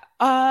 Yeah.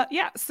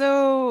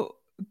 So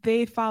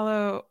they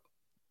go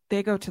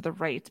to the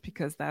right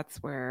because that's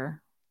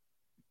where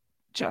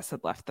Jess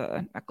had left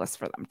the necklace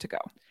for them to go.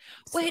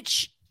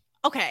 Which,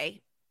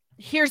 okay,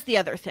 here's the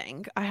other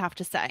thing I have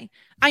to say.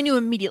 I knew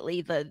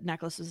immediately the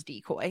necklace was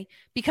decoy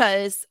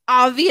because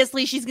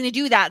obviously she's going to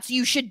do that. So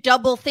you should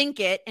double think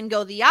it and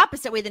go the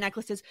opposite way the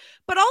necklace is.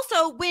 But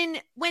also when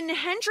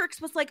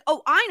Hendrix was like,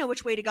 oh, I know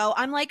which way to go.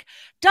 I'm like,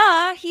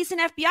 duh, he's an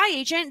FBI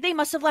agent. They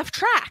must have left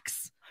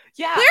tracks.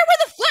 Yeah. Where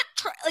were the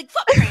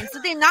footprints?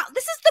 Did they not?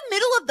 This is the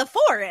middle of the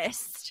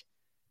forest.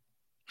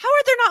 How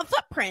are there not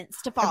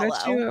footprints to follow? I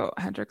bet you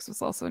Hendrix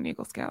was also an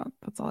Eagle Scout.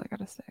 That's all I got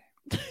to say.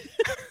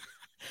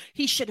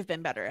 He should have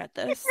been better at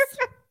this.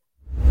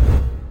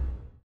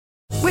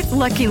 With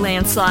Lucky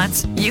Land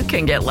Slots, you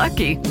can get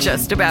lucky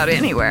just about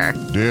anywhere.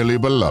 Dearly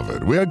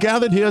beloved, we are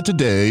gathered here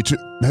today to...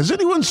 Has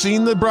anyone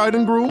seen the bride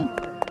and groom?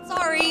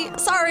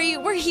 Sorry,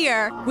 we're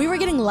here. We were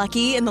getting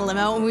lucky in the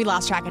limo and we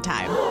lost track of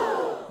time.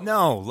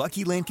 No,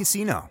 Lucky Land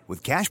Casino,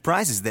 with cash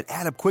prizes that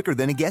add up quicker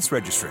than a guest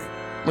registry.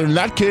 In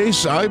that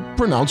case, I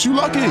pronounce you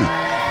lucky.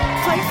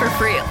 Play for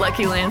free at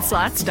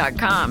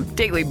LuckyLandSlots.com.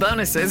 Daily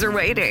bonuses are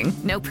waiting.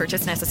 No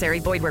purchase necessary.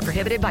 Void where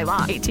prohibited by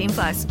law.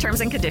 18+.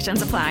 Terms and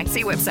conditions apply.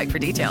 See website for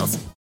details.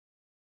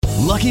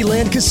 Lucky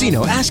Land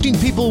Casino, asking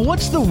people,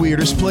 what's the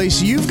weirdest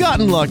place you've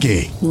gotten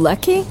lucky?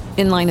 Lucky?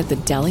 In line at the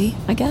deli,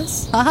 I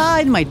guess? Aha,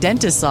 in my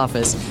dentist's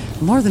office.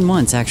 More than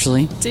once,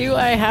 actually. Do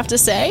I have to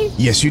say?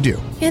 Yes, you do.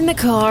 In the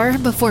car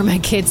before my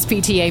kids'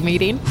 PTA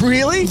meeting.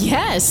 Really?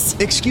 Yes.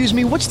 Excuse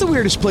me, what's the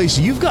weirdest place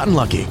you've gotten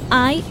lucky?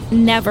 I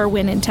never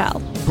win and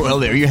tell. Well,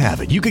 there you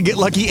have it. You can get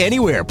lucky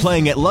anywhere,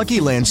 playing at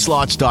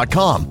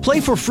LuckyLandSlots.com.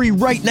 Play for free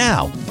right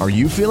now. Are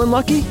you feeling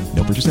lucky?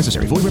 No purchase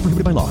necessary. Void where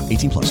prohibited by law.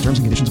 18+. Terms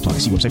and conditions apply.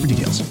 See website for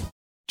details.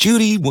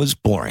 Judy was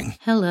boring.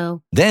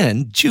 Hello.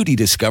 Then Judy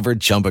discovered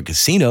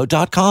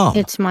ChumbaCasino.com.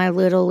 It's my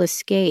little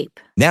escape.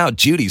 Now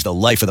Judy's the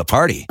life of the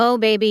party. Oh,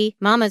 baby,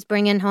 mama's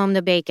bringing home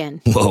the bacon.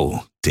 Whoa,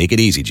 take it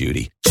easy,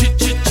 Judy.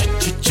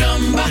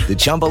 The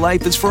Chumba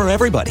life is for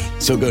everybody.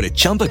 So go to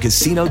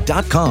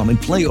ChumbaCasino.com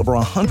and play over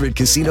 100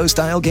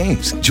 casino-style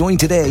games. Join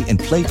today and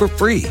play for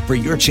free for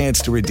your chance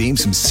to redeem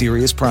some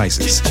serious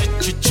prizes.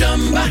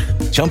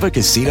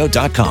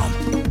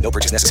 ChumbaCasino.com. No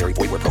purchase necessary.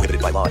 Void where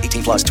prohibited by law.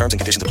 18+. Terms and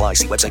conditions apply.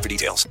 See website for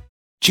details.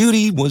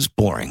 Judy was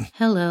boring.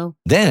 Hello.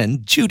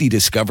 Then Judy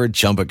discovered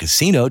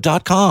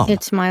ChumbaCasino.com.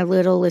 It's my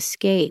little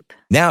escape.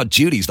 Now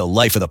Judy's the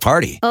life of the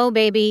party. Oh,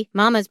 baby,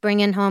 mama's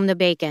bringing home the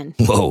bacon.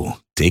 Whoa,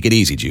 take it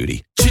easy,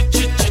 Judy.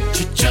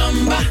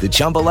 The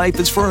Chumba life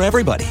is for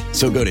everybody.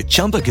 So go to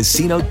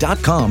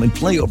ChumbaCasino.com and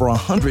play over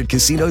 100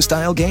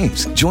 casino-style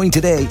games. Join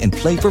today and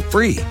play for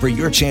free for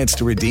your chance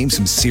to redeem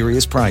some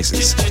serious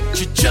prizes.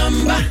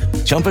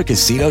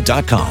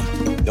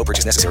 ChumbaCasino.com. No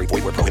purchase necessary.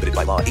 Void where prohibited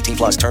by law.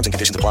 18+. Terms and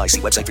conditions apply. See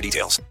website for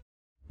details.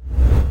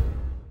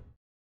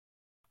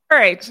 All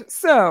right,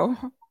 so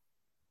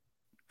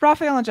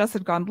Raphael and Jess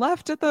had gone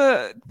left at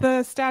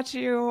the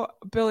statue.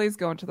 Billy's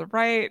going to the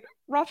right.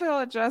 Raphael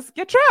and Jess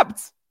get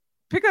trapped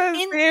because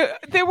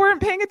they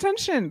weren't paying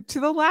attention to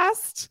the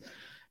last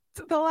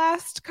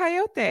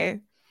coyote.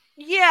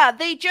 Yeah,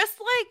 they just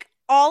like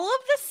all of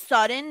the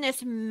sudden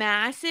this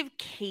massive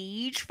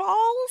cage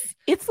falls.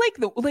 It's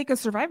like a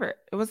Survivor.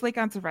 It was like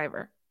on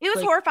Survivor. It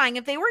was horrifying.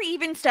 If they were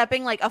even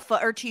stepping like a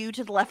foot or two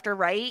to the left or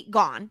right,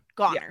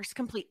 goners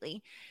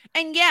completely.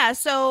 And yeah,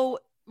 so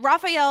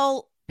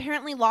Raphael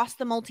apparently lost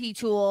the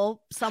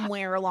multi-tool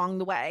somewhere along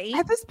the way.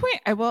 At this point,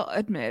 I will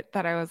admit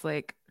that I was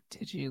like,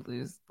 did you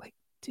lose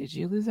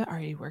it? Are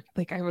you working?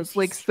 Like, I was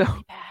like, so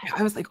bad.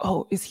 I was like,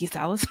 oh, is he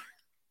Salazar?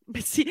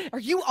 Are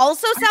you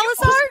also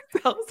Salazar?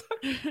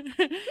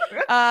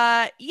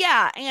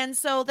 Yeah. And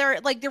so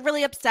they're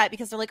really upset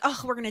because they're like,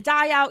 oh, we're going to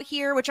die out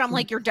here, which I'm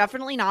like, you're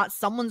definitely not.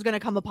 Someone's going to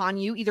come upon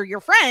you, either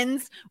your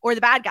friends or the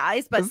bad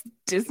guys. But it's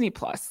Disney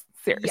Plus,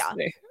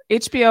 seriously. Yeah.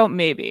 HBO,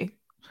 maybe.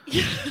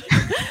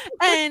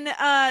 And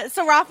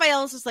so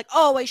Raphael's just like,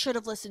 oh, I should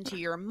have listened to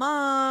your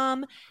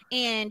mom.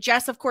 And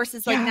Jess, of course,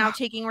 is like now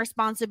taking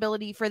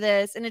responsibility for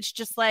this. And it's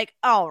just like,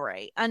 all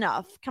right,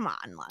 enough. Come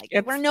on. Like,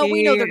 we know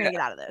they're going to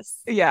get out of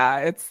this. Yeah.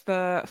 It's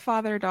the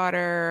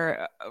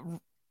father-daughter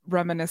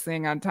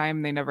reminiscing on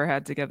time they never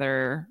had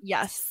together.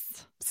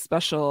 Yes.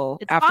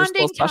 Special after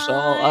school special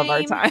of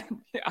our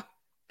time. Yeah.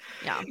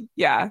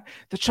 Yeah.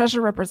 The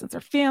treasure represents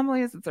our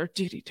families. It's our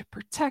duty to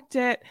protect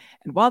it.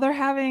 And while they're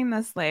having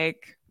this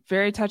like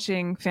very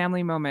touching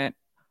family moment,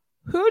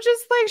 who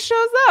just like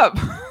shows up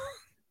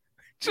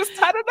just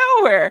out of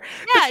nowhere?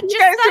 Yeah, you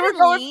guys who were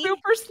going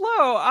super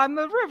slow on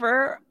the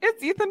river.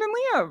 It's Ethan and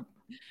Liam.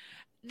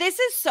 This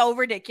is so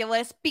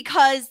ridiculous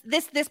because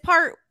this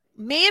part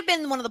may have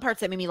been one of the parts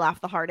that made me laugh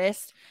the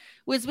hardest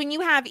was when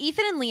you have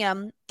Ethan and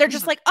Liam. They're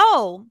just like,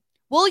 oh,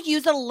 we'll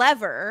use a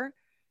lever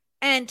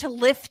and to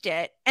lift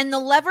it, and the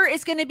lever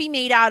is going to be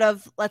made out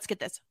of, let's get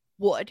this,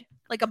 wood,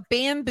 like a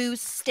bamboo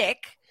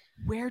stick.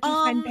 Where do you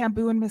find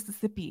bamboo in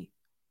Mississippi?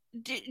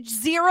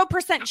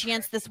 0%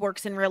 chance this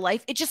works in real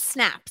life. It just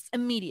snaps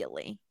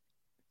immediately.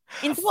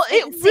 Well,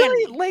 it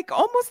really like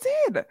almost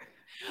did.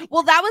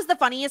 Well, that was the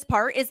funniest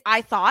part is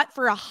I thought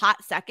for a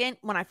hot second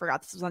when I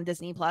forgot this was on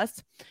Disney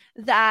Plus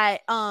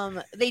that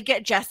they'd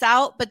get Jess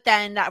out, but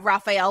then that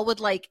Raphael would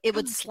like it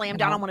would slam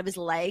down on one of his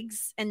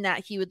legs and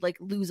that he would like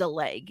lose a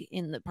leg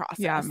in the process.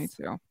 Yeah, me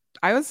too.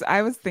 I was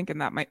thinking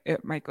that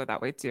it might go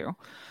that way too.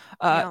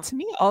 To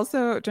me,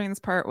 also during this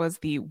part was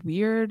the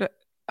weird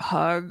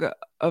hug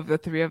of the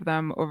three of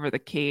them over the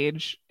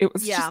cage. It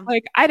was just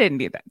like, I didn't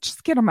need that.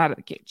 Just get them out of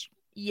the cage.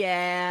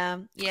 Yeah,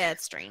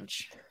 it's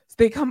strange. So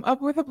they come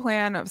up with a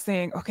plan of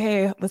saying,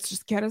 okay, let's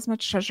just get as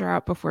much treasure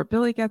out before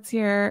Billy gets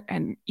here.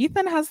 And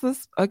Ethan has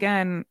this,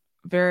 again,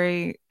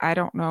 very, I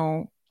don't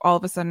know, all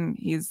of a sudden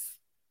he's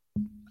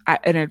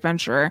an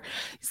adventurer.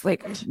 He's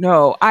like,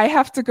 no, I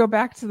have to go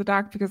back to the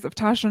dock because if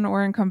Tasha and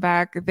Oren come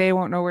back, they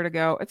won't know where to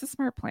go. It's a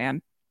smart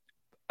plan.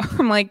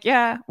 I'm like,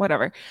 yeah,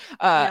 whatever.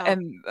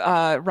 And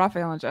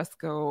Raphael and Jess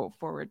go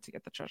forward to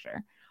get the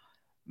treasure.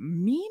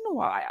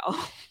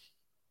 Meanwhile,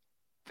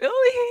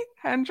 Billy,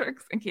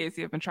 Hendrix, and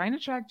Casey have been trying to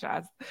track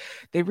Jess.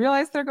 They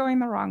realize they're going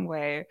the wrong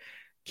way.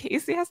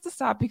 Casey has to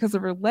stop because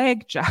of her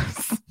leg,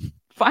 Jess.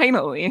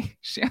 Finally,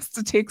 she has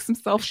to take some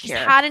self-care.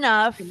 She's had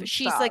enough.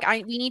 She's like,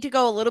 we need to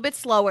go a little bit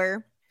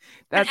slower.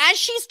 And as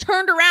she's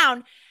turned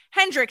around,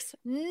 Hendrix,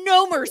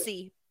 no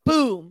mercy.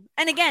 Boom.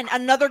 And again,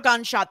 another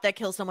gunshot that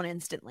kills someone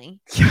instantly.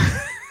 I'm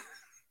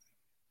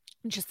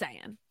just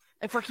saying.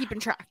 If we're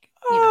keeping track.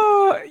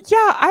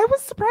 I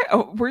was surprised.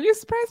 Oh, were you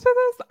surprised by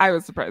this? I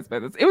was surprised by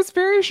this. It was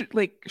very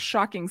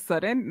shocking,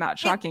 sudden, not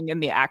shocking in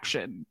the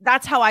action.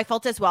 That's how I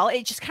felt as well.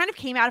 It just kind of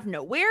came out of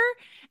nowhere.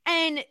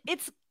 And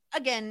it's,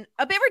 again,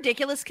 a bit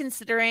ridiculous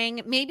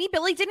considering maybe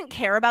Billy didn't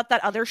care about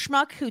that other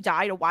schmuck who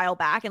died a while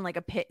back in like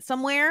a pit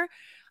somewhere.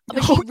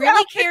 But she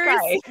really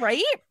cares,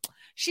 right?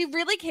 She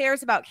really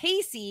cares about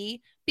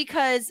Casey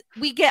because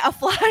we get a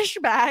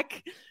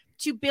flashback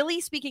to Billy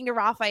speaking to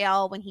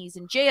Raphael when he's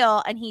in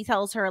jail, and he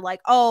tells her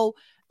like, "Oh,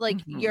 like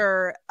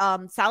your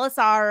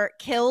Salazar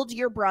killed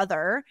your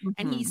brother,"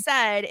 and he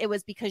said it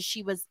was because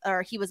he was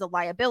a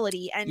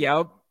liability, and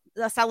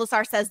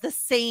Salazar says the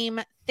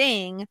same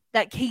thing,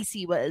 that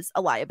Casey was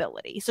a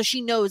liability, so she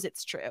knows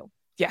it's true.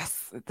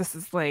 Yes, this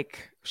is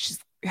like she's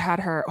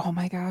had her, oh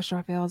my gosh,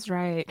 Raphael's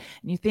right.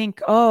 And you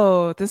think,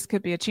 oh, this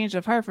could be a change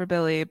of heart for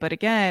Billy. But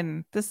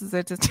again, this is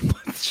a Disney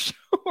Plus show.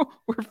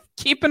 We're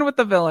keeping with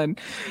the villain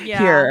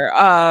here.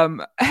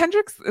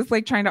 Hendrix is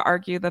like trying to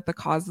argue that the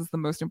cause is the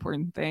most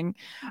important thing.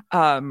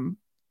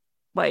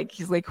 Like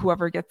he's like,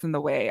 whoever gets in the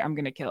way, I'm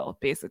going to kill,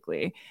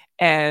 basically.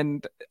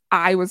 And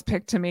I was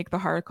picked to make the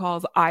hard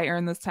calls. I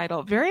earned this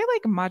title. Very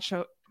like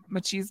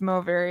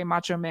machismo, very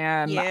macho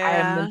man. I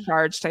am in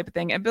charge type of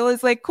thing. And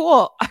Billy's like,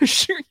 cool, I'll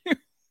shoot you.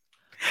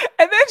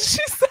 And then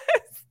she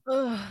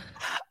says,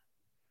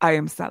 I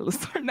am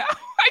Salazar now.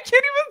 I can't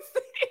even say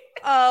it.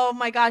 Oh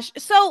my gosh.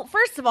 So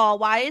first of all,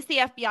 why is the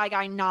FBI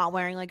guy not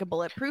wearing like a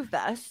bulletproof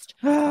vest?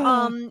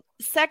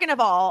 Second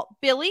of all,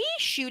 Billy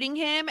shooting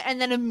him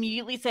and then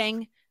immediately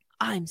saying,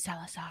 I'm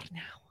Salazar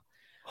now.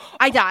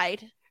 I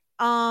died.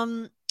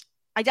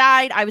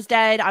 I was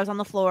dead. I was on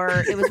the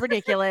floor. It was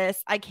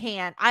ridiculous. I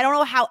don't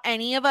know how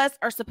any of us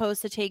are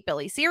supposed to take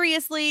Billy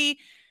seriously.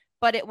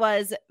 But it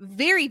was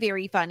very,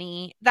 very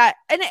funny and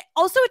it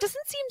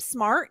doesn't seem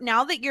smart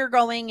now that you're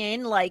going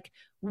in like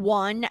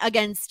one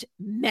against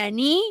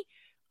many.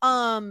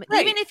 Even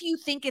if you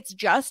think it's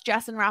just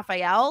Jess and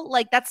Raphael,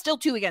 like that's still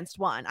 2 against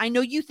 1. I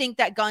know you think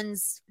that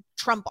guns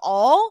trump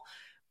all,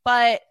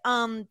 but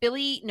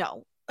Billy,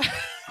 no.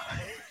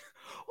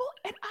 Well,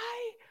 and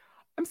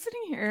I'm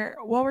sitting here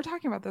while we're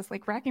talking about this,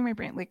 like racking my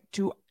brain, like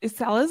is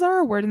Salazar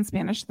a word in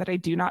Spanish that I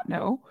do not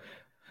know?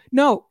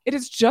 No, it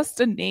is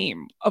just a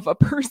name of a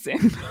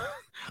person.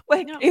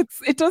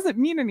 It doesn't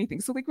mean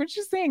anything. So like when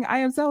she's saying I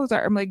am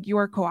Salazar, I'm like, you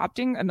are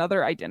co-opting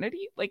another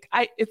identity. Like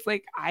I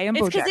am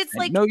Bo Jackson. It's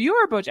like, no, you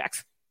are Bo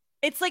Jackson.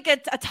 It's like a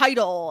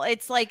title.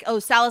 It's like, oh,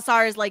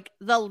 Salazar is like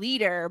the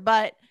leader,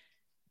 but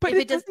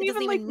it doesn't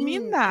even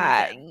mean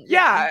that.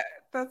 Yeah,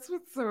 that's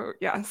what's so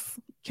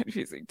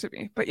confusing to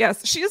me. But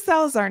yes, she is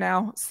Salazar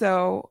now.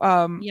 So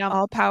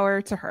all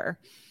power to her.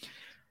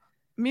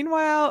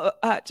 Meanwhile,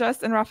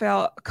 Jess and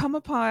Raphael come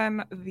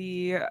upon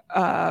the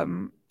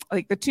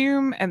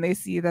tomb, and they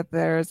see that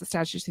there's a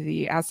statue to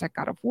the Aztec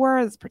god of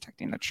war that's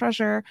protecting the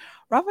treasure.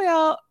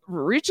 Raphael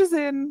reaches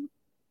in,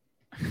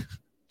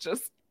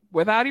 just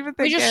without even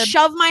thinking. We just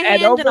shove my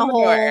hand in a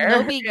hole.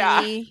 No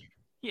biggie.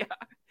 Yeah.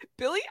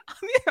 Billy,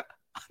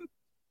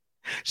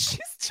 she's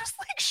just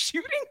like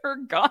shooting her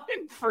gun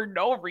for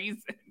no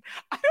reason.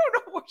 I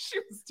don't know what she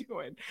was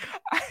doing.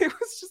 I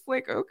was just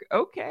like,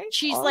 okay.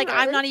 She's like, right.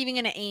 I'm not even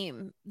going to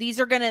aim. These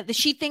are going to,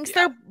 she thinks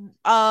they're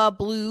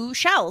blue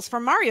shells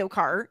from Mario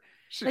Kart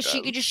that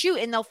she could just shoot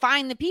and they'll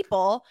find the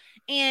people.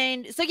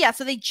 And so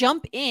they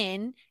jump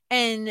in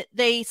and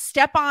they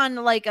step on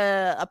like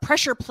a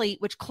pressure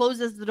plate, which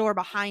closes the door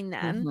behind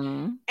them.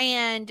 Mm-hmm.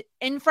 And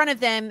in front of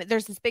them,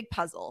 there's this big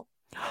puzzle.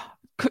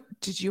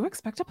 Did you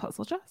expect a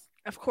puzzle, Jess?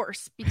 Of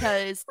course,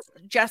 because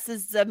Jess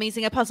is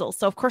amazing at puzzles.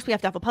 So of course we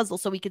have to have a puzzle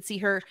so we could see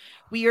her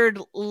weird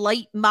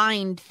light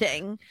mind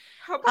thing.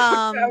 How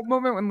about that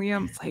moment when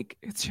Liam's like,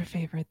 it's your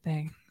favorite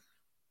thing?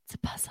 It's a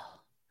puzzle.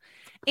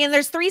 And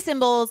there's 3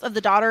 symbols of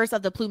the daughters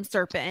of the plumed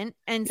serpent.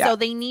 And so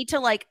they need to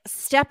like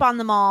step on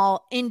them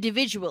all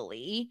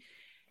individually.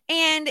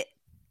 And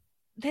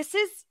this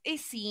is a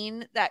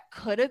scene that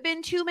could have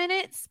been 2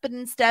 minutes, but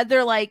instead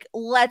they're like,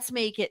 let's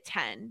make it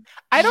 10.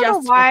 I don't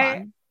know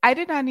why. I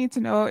did not need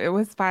to know it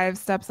was 5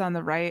 steps on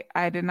the right.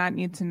 I did not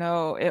need to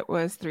know it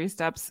was 3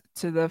 steps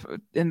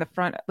in the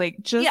front.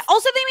 Like just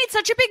Also, they made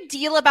such a big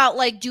deal about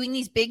like doing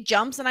these big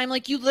jumps, and I'm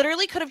like, you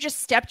literally could have just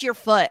stepped your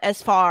foot as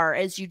far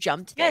as you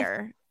jumped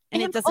there,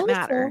 and it doesn't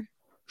matter.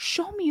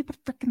 Show me the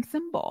freaking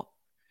symbol.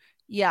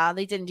 Yeah,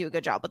 they didn't do a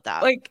good job with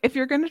that. Like, if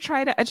you're going to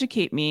try to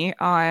educate me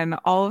on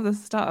all of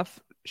this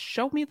stuff,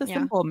 show me the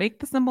symbol. Make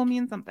the symbol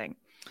mean something.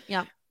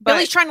 Yeah. But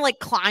Billy's trying to like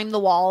climb the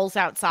walls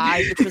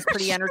outside, which was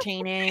pretty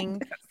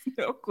entertaining.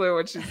 No clue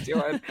what she's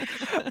doing.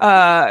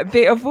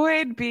 They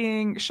avoid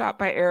being shot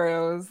by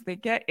arrows. They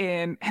get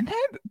in. And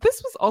then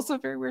this was also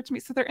very weird to me.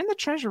 So they're in the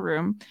treasure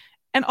room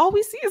and all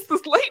we see is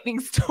this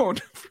lightning stone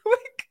for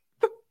like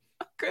a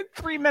good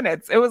 3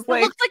 minutes. It was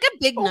like, it looked like a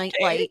big night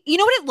light. You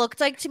know what it looked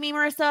like to me,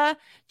 Marissa?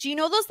 Do you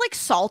know those like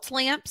salt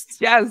lamps?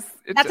 Yes.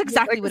 That's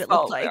exactly what it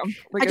looked like.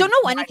 I don't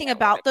know anything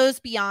about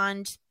those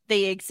beyond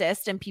they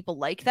exist and people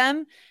like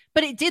them,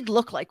 but it did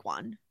look like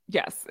one.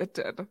 Yes, it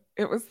did.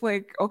 It was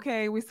like,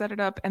 okay, we set it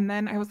up. And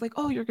then I was like,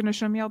 oh, you're going to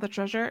show me all the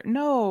treasure?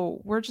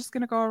 No, we're just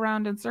going to go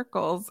around in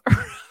circles.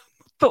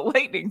 The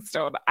lightning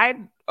stone.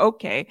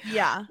 Okay.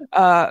 Yeah.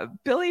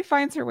 Billy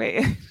finds her way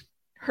in,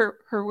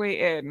 her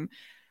way in,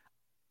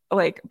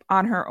 like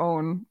on her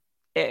own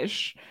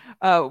ish.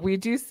 We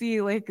do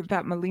see like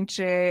that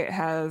Malinche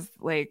has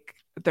like,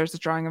 there's a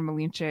drawing of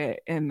Malinche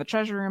in the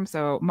treasure room.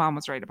 So mom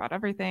was right about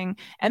everything.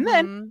 And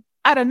then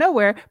out of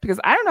nowhere, because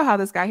I don't know how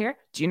this got here.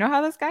 Do you know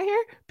how this got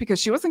here?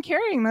 Because she wasn't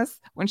carrying this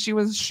when she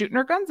was shooting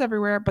her guns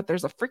everywhere, but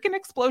there's a freaking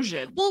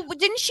explosion. Well,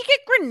 didn't she get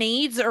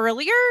grenades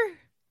earlier?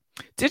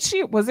 Did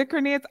she? Was it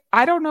grenades?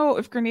 I don't know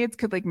if grenades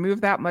could like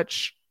move that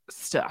much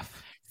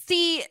stuff.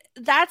 See,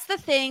 that's the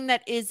thing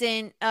that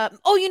isn't.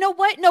 Oh, you know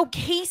what? No,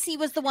 Casey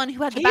was the one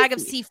who had the bag of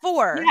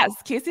C4. Yes,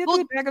 Casey had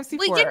the bag of C4.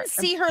 We didn't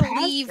see her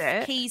leave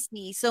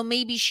Casey, so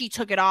maybe she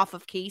took it off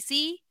of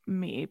Casey.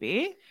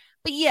 Maybe.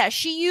 But yeah,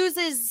 she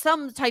uses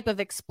some type of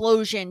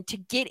explosion to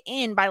get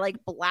in by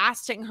like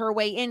blasting her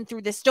way in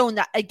through the stone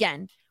that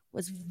again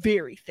was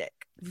very thick,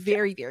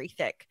 very, very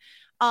thick.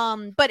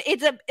 But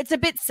it's a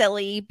bit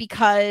silly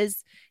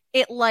because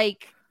it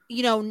like,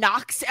 you know,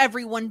 knocks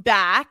everyone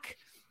back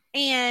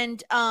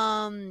and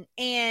yeah,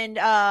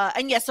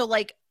 so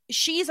like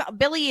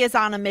Billy is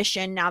on a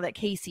mission now that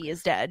Casey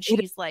is dead.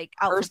 She's like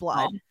out for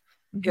blood.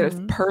 It is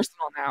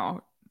personal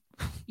now.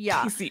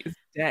 Yeah. Casey is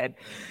dead.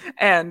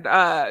 And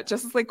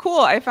Jess is like,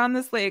 cool, I found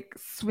this like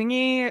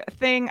swingy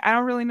thing. I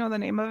don't really know the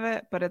name of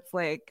it, but it's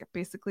like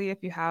basically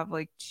if you have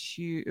like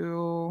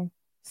two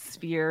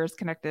spheres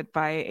connected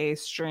by a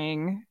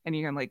string and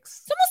you can like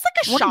it's almost like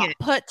a shot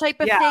put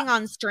type of thing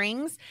on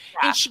strings.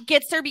 And she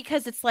gets there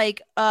because it's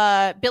like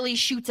Billy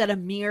shoots at a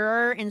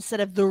mirror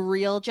instead of the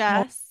real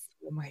Jess.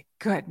 Oh my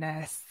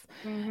goodness.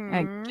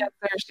 And gets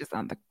there, she's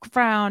on the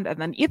ground, and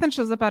then Ethan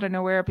shows up out of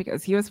nowhere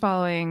because he was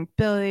following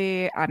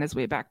Billy on his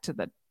way back to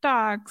the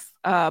docks.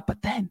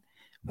 But then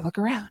we look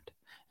around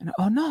and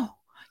oh no,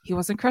 he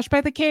wasn't crushed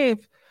by the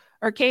cage,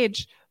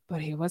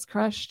 but he was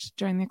crushed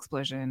during the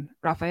explosion.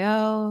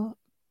 Raphael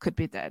could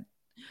be dead.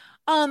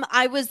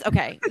 I was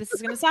okay. This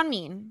is gonna sound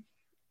mean.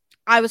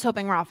 I was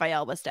hoping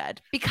Raphael was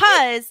dead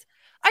because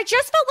I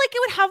just felt like it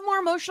would have more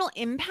emotional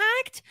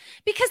impact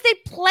because they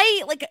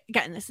play like,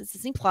 again, this is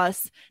Disney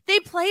Plus. They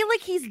play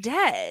like he's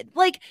dead.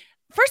 Like,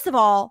 first of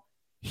all,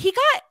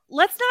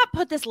 let's not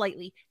put this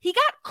lightly. He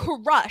got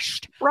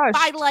crushed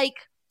by like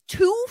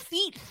 2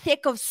 feet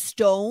thick of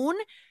stone.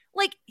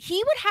 Like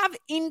he would have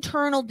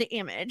internal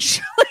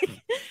damage.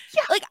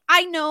 Like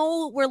I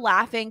know we're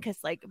laughing because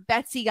like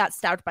Betsy got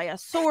stabbed by a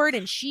sword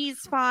and she's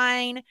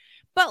fine.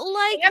 But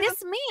like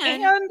this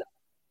man and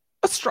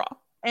a straw.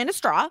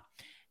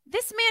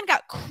 This man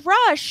got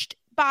crushed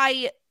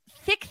by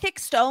thick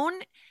stone.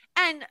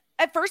 And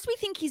at first we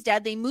think he's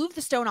dead. They move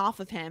the stone off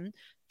of him.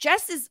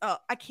 Jess is, I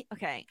can't,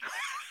 okay.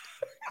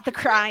 The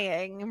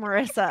crying,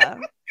 Marissa.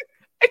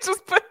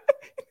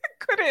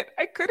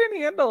 I couldn't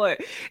handle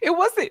it.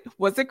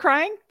 Was it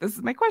crying? This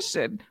is my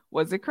question.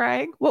 Was it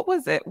crying? What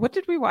was it? What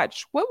did we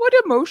watch? What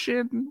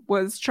emotion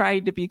was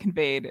trying to be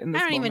conveyed in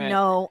this moment? I don't even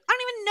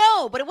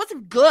know, but it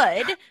wasn't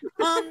good. And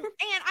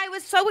I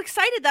was so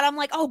excited that I'm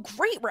like, oh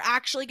great, we're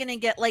actually gonna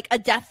get like a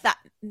death that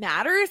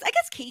matters. I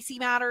guess Casey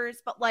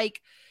matters, but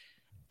like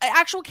an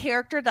actual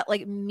character that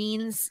like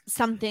means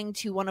something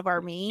to one of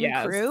our main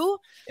crew.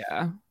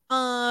 Yeah.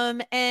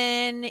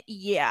 And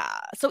yeah,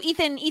 so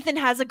Ethan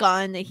has a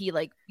gun that he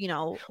like, you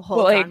know,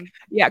 holds on.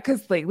 Yeah,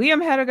 because like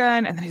Liam had a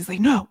gun and then he's like,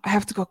 no, I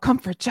have to go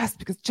comfort Jess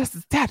because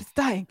Jess's dad is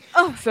dying.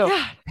 Oh, so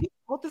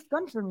hold this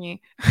gun for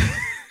me.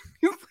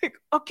 He's like,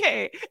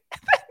 okay.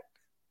 And then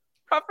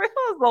Raphael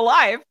is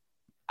alive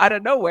out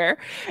of nowhere.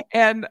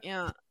 And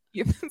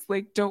Ethan's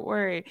like, don't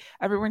worry,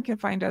 everyone can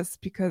find us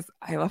because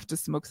I left a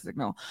smoke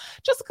signal.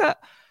 Jessica,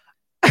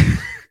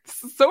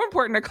 this is so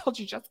important. I called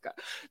you Jessica.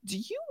 Do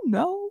you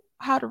know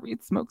how to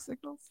read smoke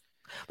signals?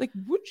 Like,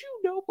 would you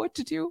know what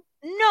to do?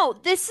 No,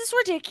 this is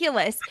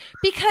ridiculous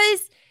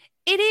because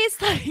it is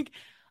like,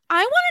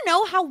 I want to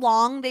know how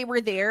long they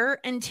were there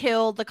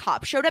until the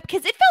cops showed up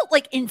because it felt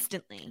like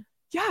instantly.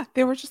 Yeah,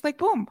 they were just like,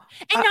 boom.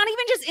 And not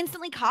even just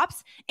instantly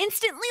cops,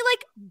 instantly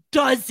like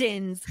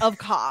dozens of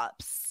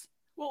cops.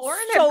 Well, Lauren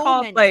had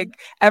called like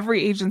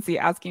every agency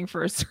asking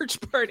for a search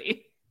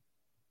party.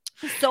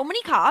 So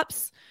many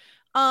cops.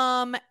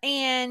 And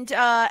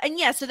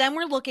yeah, so then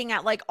we're looking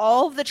at like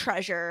all of the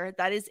treasure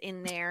that is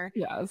in there.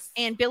 Yes.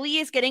 And Billy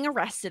is getting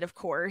arrested, of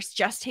course.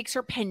 Jess takes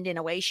her pendant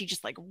away. She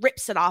just like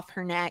rips it off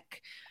her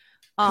neck.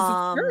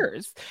 It's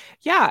hers.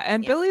 Yeah.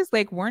 And Billy's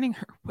like warning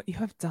her, what you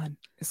have done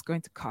is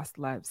going to cost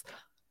lives.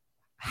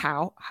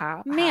 How?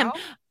 Ma'am.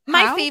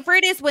 My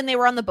favorite is when they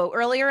were on the boat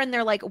earlier and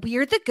they're like,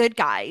 we're the good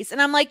guys.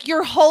 And I'm like,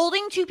 you're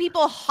holding 2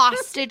 people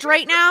hostage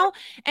right now.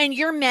 And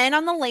your men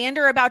on the land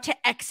are about to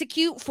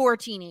execute 4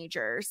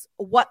 teenagers.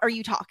 What are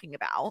you talking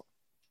about?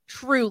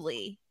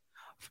 Truly.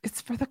 It's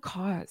for the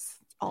cause.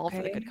 All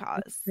for the good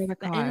cause. It's for the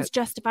cause. The ends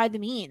justify the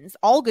means.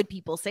 All good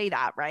people say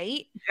that,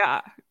 right?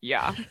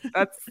 Yeah.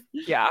 That's,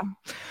 yeah.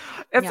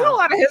 It's in a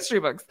lot of history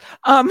books.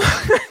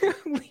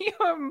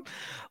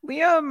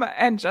 Liam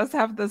and Jess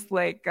have this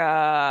like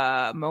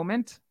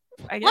moment.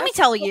 Let me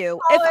tell you,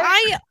 if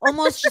I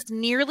almost just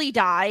nearly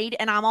died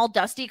and I'm all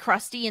dusty,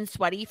 crusty, and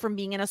sweaty from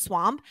being in a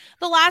swamp,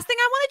 the last thing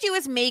I want to do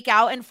is make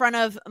out in front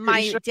of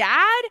my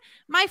dad,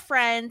 my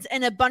friends,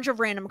 and a bunch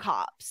of random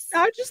cops.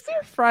 Not just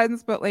your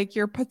friends, but like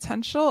your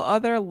potential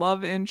other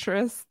love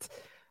interest,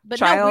 but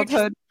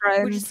childhood we're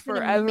friends just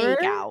forever.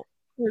 Make out.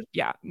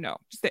 Yeah, no,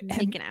 just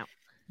making out.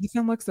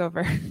 Ethan looks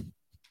over.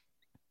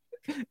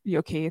 You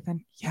okay,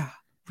 Ethan? Yeah,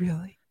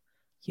 really?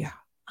 Yeah,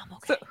 I'm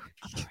okay.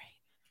 I'm all right.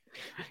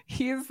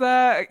 He's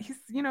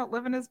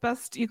living his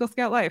best Eagle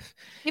Scout life.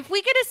 If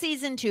we get a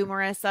season 2,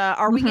 Marissa,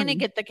 are we going to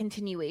get the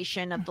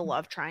continuation of the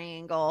love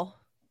triangle?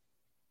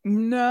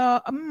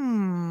 No,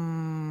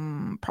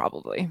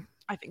 probably.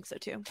 I think so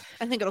too.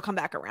 I think it'll come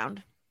back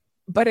around.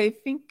 But I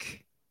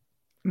think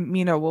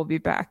Mina will be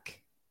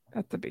back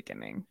at the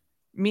beginning.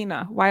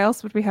 Mina. Why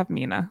else would we have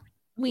Mina?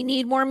 We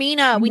need more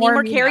Mina. We need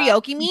more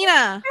karaoke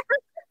Mina.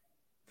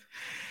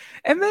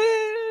 And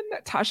then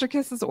Tasha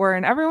kisses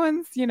Oren.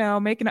 Everyone's,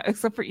 making it,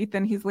 except for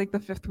Ethan. He's like the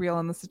fifth wheel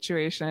in the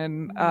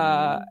situation.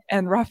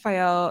 And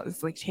Raphael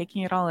is like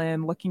taking it all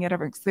in, looking at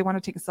everything because they want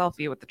to take a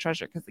selfie with the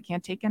treasure because they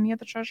can't take any of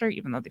the treasure,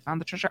 even though they found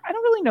the treasure. I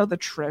don't really know the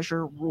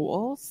treasure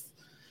rules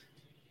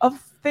of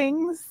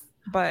things,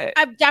 but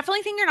I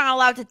definitely think you're not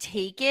allowed to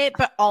take it.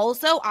 But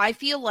also, I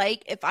feel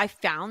like if I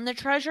found the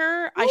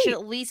treasure, I should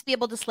at least be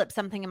able to slip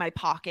something in my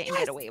pocket and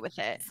get away with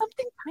it.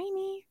 Something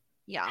tiny.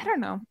 Yeah. I don't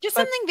know. Just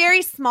something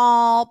very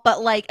small,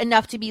 but like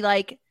enough to be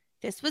like,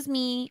 this was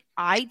me.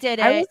 I did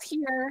it. I was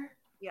here.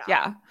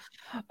 Yeah.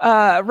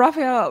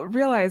 Raphael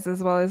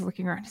realizes while he's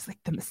looking around, he's like,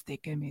 the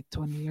mistake I made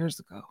 20 years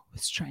ago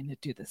was trying to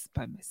do this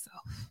by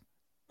myself.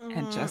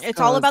 And just it's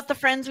all about the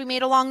friends we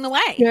made along the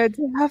way. Good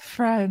to have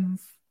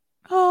friends.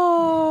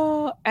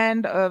 Oh,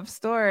 end of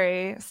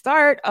story.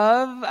 Start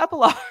of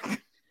epilogue.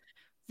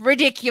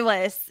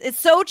 Ridiculous. It's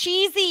so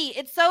cheesy.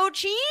 It's so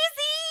cheesy.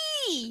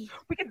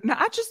 We get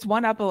not just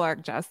one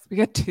epilogue, Jess. We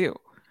get 2.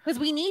 Because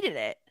we needed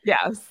it.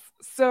 Yes.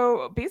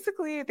 So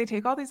basically, they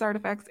take all these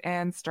artifacts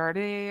and start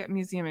a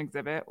museum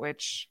exhibit,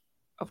 which,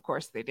 of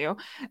course, they do.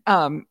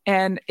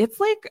 And it's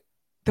like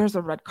there's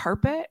a red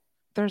carpet.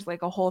 There's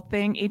like a whole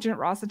thing. Agent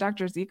Ross and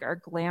Dr. Zeke are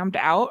glammed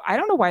out. I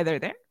don't know why they're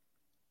there,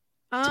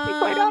 to be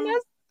quite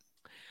honest.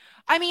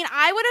 I mean,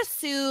 I would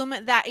assume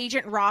that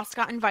Agent Ross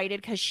got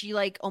invited because she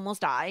like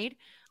almost died.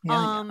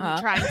 Trying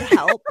to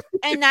help,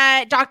 and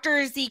that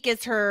Dr. Zeke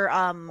is her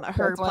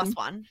plus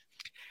one.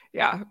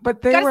 Yeah,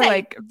 but they were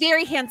like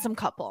very handsome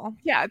couple.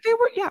 Yeah, they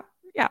were.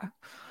 Yeah.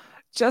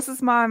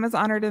 Jess's mom is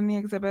honored in the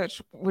exhibit,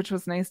 which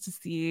was nice to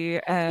see.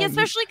 And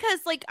especially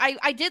because like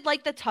I did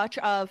like the touch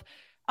of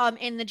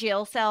in the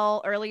jail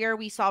cell earlier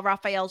we saw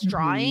Raphael's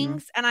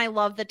drawings, and I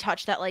love the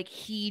touch that like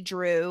he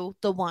drew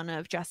the one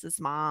of Jess's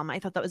mom. I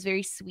thought that was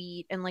very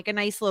sweet and like a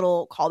nice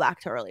little callback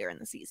to earlier in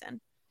the season.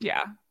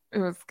 Yeah, it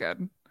was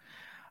good.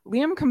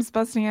 Liam comes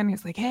busting in.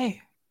 He's like,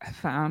 "Hey, I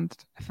found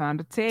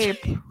a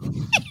tape."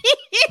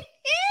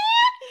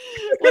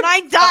 When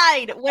I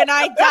died.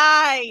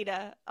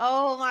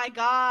 Oh my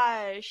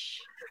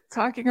gosh.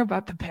 Talking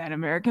about the Pan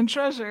American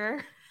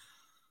treasure.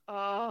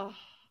 Oh.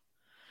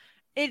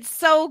 It's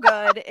so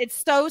good.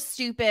 It's so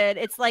stupid.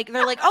 It's like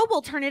they're like, "Oh,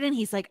 we'll turn it in."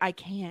 He's like, "I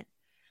can't.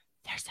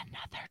 There's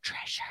another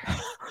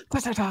treasure."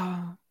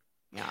 Da-da-da.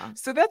 Yeah.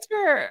 So that's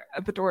where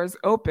the doors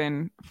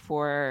open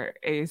for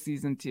a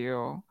season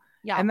 2.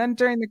 Yeah. And then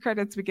during the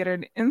credits, we get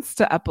an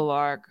Insta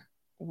epilogue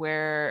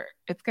where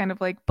it's kind of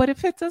like, but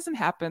if it doesn't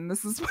happen,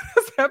 this is what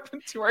has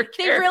happened to our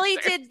character. They really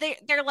did.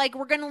 They're like,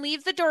 we're going to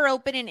leave the door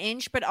open an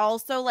inch, but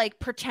also like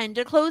pretend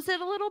to close it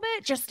a little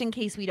bit just in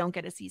case we don't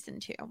get a season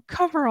 2.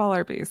 Cover all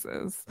our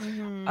bases.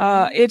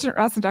 Agent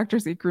Ross and Dr.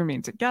 Zeke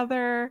remain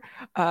together.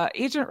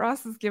 Agent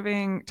Ross is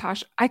giving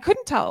Tasha, I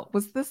couldn't tell,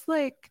 was this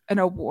like an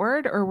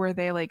award or were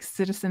they like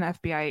citizen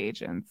FBI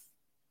agents?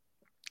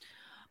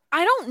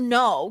 I don't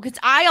know, because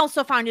I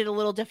also found it a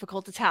little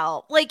difficult to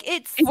tell. Like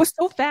it was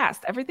so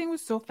fast. Everything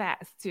was so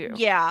fast too.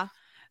 Yeah.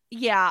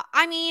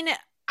 I mean,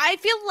 I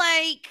feel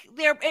like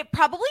it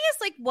probably is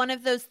like one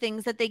of those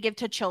things that they give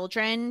to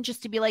children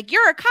just to be like,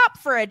 you're a cop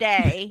for a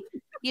day,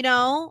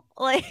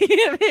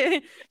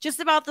 like just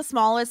about the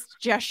smallest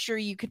gesture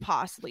you could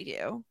possibly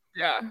do.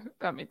 Yeah,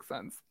 that makes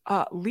sense.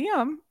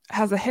 Liam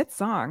has a hit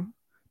song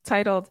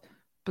titled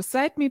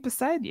 "Beside Me,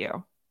 Beside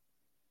You."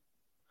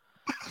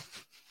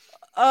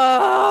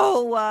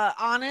 Oh,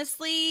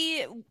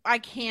 honestly, I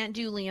can't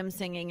do Liam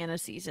singing in a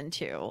season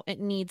 2. It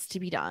needs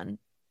to be done.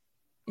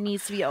 It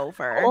needs to be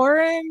over.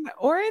 Oren,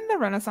 the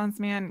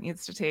Renaissance man,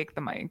 needs to take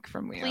the mic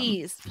from Liam.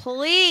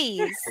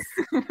 Please.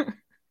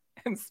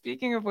 And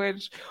speaking of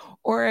which,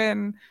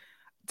 Oren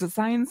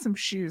designed some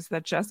shoes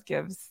that Jess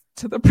gives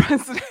to the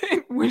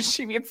president when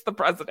she meets the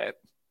president.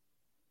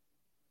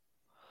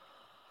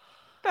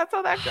 That's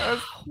how that goes.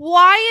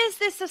 Why is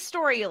this a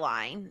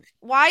storyline?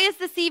 Why is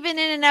this even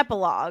in an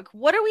epilogue?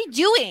 What are we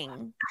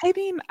doing? I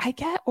mean, I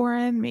get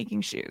Oren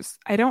making shoes.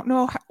 I don't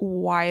know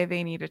why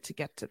they needed to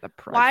get to the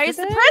president. Why is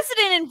the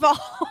president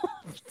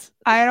involved?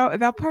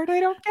 That part I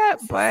don't get,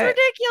 but it's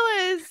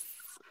ridiculous.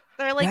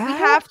 They're like, we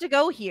have to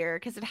go here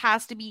because it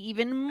has to be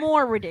even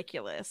more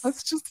ridiculous.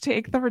 Let's just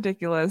take the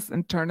ridiculous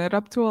and turn it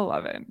up to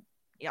 11.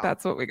 Yeah.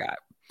 That's what we got.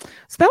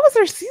 So that was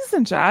our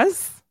season,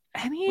 Jess.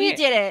 We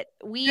did it.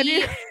 We made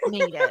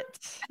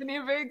it. Any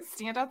big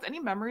standouts? Any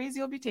memories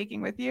you'll be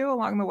taking with you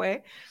along the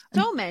way?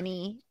 So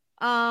many.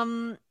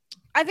 I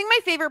think my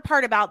favorite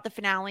part about the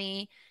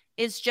finale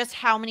is just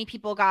how many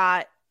people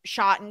got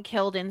shot and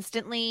killed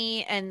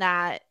instantly, and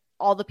that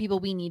all the people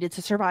we needed to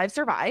survive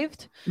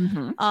survived.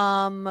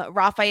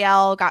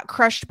 Raphael got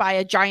crushed by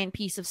a giant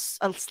piece of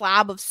a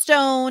slab of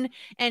stone,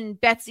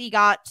 and Betsy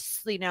got,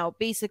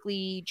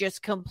 basically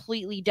just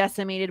completely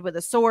decimated with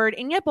a sword,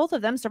 and yet both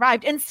of them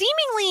survived and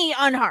seemingly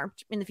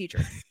unharmed in the future.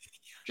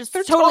 Just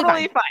They're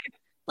totally fine.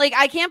 Like,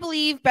 I can't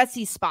believe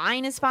Betsy's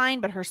spine is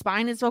fine, but her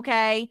spine is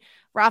okay.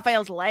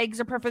 Raphael's legs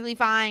are perfectly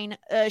fine.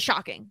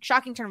 Shocking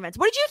turn of events.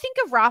 What did you think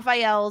of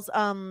Raphael's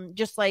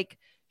just like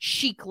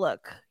chic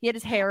look? He had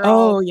his hair.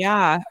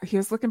 Yeah, he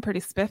was looking pretty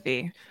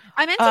spiffy.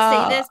 I meant to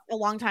say this a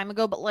long time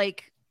ago, but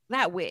like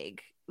that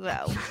wig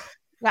though,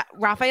 that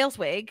Raphael's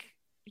wig,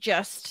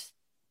 just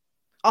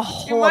a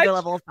whole other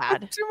level of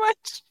bad. Too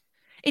much.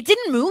 It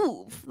didn't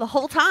move the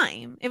whole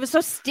time. It was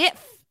so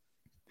stiff.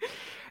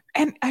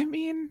 And I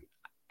mean,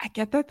 I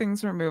get that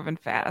things were moving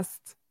fast,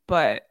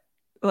 but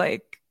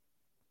like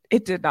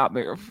it did not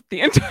move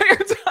the entire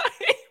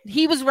time.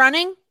 He was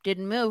running,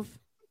 didn't move.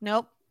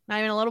 Nope, not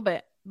even a little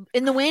bit.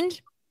 In the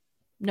wind?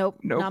 Nope.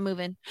 Not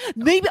moving.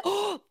 Maybe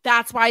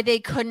that's why they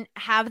couldn't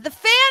have the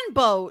fan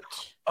boat.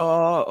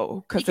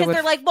 Oh, because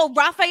they're like, well,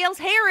 Raphael's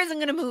hair isn't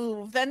going to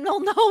move. Then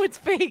they'll know it's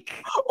fake.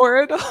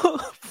 Or it'll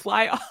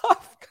fly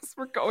off because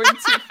we're going too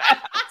fast.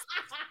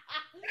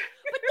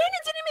 But then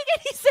it didn't make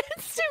any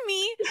sense to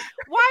me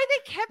why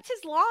they kept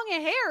his long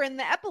hair in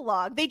the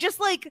epilogue. They just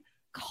like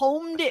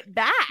combed it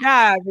back.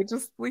 Yeah, they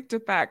just leaked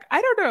it back.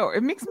 I don't know.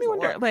 It makes me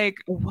wonder, like,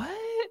 what?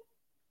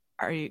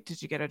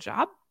 Did you get a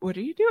job? What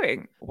are you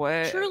doing?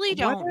 Truly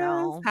don't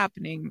know what's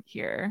happening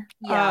here.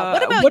 Yeah.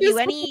 What about you?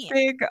 Any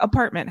big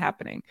apartment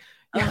happening?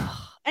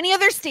 Any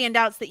other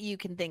standouts that you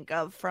can think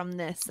of from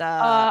this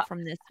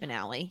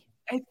finale?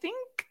 I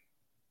think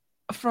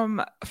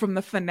from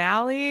the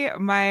finale,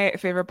 my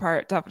favorite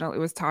part definitely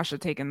was Tasha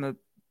taking the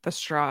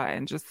straw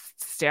and just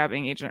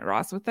stabbing Agent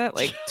Ross with it.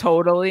 Like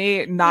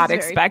totally not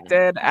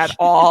expected at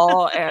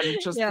all. And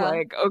just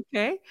like,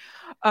 okay.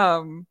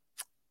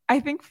 I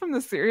think from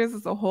the series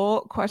as a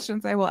whole,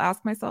 questions I will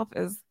ask myself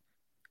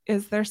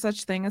is there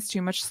such thing as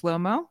too much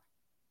slow-mo?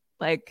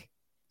 Like,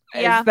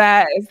 is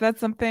that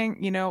something,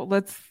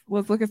 let's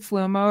look at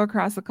slow-mo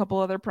across a couple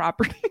other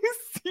properties.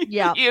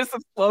 Use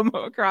of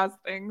slow-mo across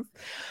things.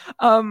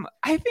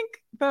 I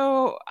think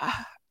though,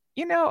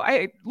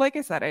 like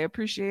I said, I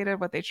appreciated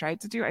what they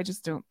tried to do. I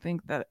just don't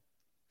think that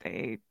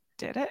they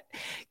did it.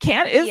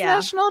 Is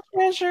National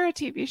Treasure a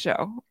TV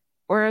show?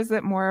 Or is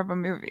it more of a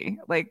movie?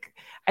 Like,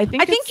 I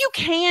think you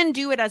can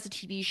do it as a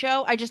TV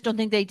show. I just don't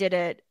think they did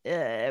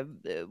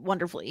it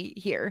wonderfully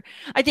here.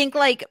 I think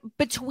like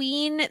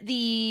between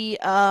the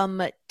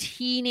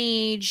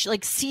teenage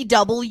like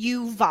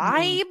CW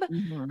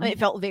vibe, it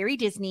felt very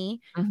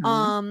Disney.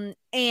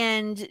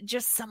 And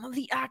just some of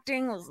the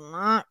acting was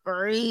not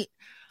great.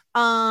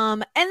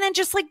 And then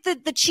just like the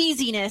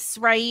cheesiness,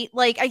 right?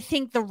 Like I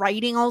think the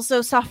writing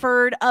also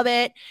suffered a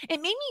bit.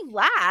 It made me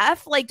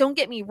laugh. Like, don't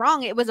get me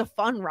wrong, it was a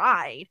fun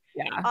ride.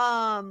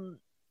 Yeah.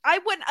 I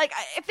wouldn't like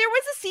if there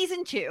was a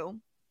season 2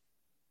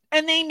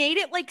 and they made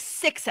it like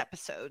 6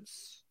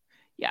 episodes.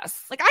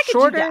 Yes. Like I could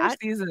shorter do that.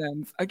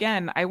 Seasons.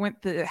 Again, I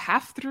went the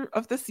half through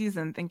of the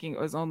season thinking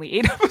it was only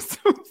 8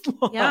 episodes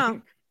long. Yeah.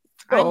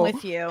 So, I'm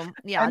with you.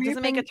 Yeah, it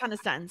doesn't make a ton of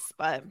sense,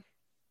 but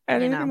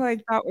anything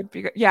like that would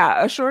be good.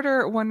 Yeah, a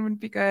shorter one would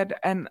be good.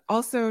 And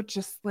also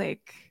just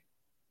like,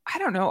 I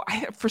don't know.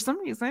 For some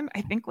reason, I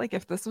think like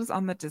if this was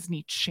on the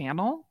Disney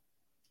Channel,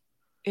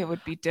 it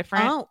would be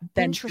different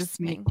than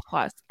Disney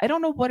Plus. I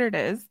don't know what it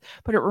is,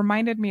 but it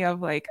reminded me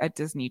of like a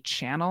Disney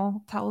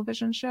Channel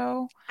television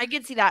show. I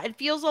could see that. It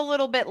feels a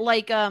little bit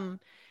like,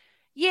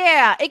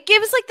 it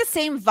gives like the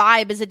same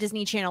vibe as a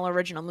Disney Channel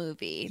original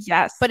movie.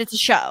 Yes. But it's a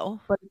show.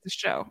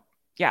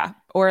 Yeah.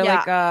 Or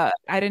like I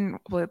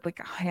didn't like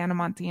Hannah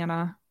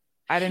Montana.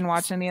 I didn't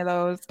watch any of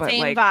those, but same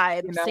like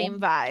vibe. Same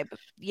vibe.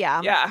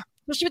 Yeah. Yeah.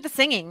 Especially with the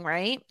singing,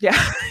 right? Yeah.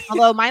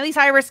 Although Miley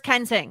Cyrus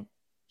can sing.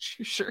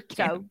 She sure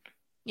can. So,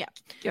 yeah.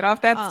 Get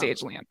off that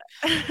stage, Land.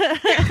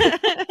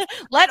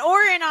 Let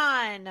Oren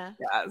on.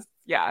 Yes.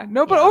 Yeah.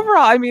 No, but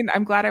overall, I mean,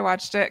 I'm glad I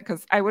watched it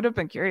because I would have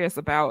been curious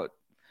about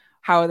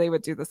how they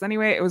would do this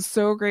anyway. It was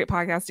so great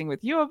podcasting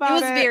with you about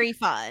it. It was very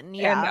fun.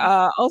 Yeah.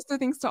 And also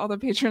thanks to all the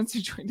patrons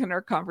who joined in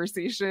our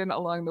conversation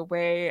along the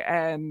way.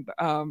 And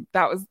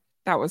that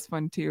was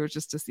fun too,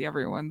 just to see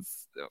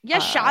everyone's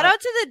shout out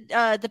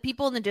to the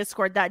people in the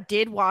Discord that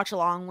did watch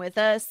along with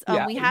us.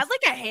 We had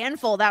like a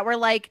handful that were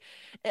like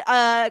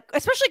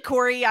especially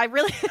Corey. I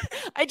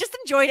just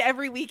enjoyed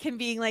every week him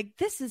being like,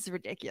 this is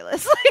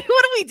ridiculous. Like,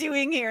 what are we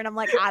doing here? And I'm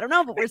like, I don't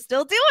know, but we're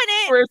still doing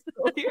it. We're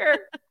still here.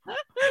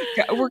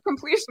 We're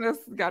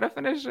completionists, gotta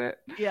finish it.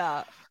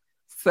 Yeah.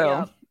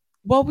 So,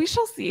 well, we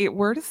shall see.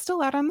 Word is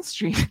still out on the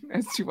street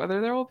as to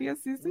whether there will be a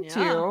season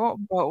 2,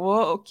 but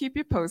we'll keep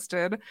you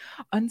posted.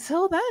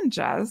 Until then,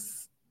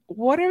 Jess,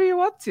 what are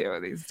you up to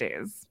these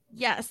days?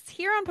 Yes,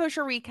 here on Post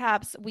Show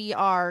Recaps, we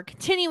are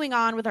continuing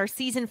on with our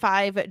season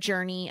 5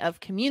 journey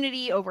of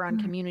Community over on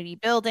Community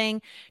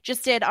Building.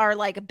 Just did our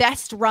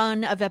best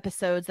run of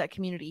episodes that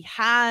Community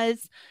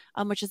has,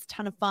 which is a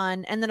ton of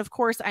fun. And then, of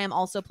course, I am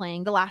also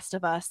playing The Last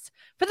of Us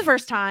for the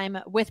first time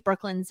with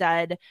Brooklyn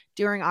Zed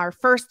during our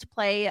First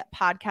Play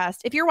podcast.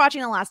 If you're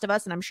watching The Last of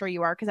Us, and I'm sure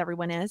you are because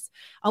everyone is,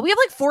 we have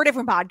 4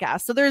 different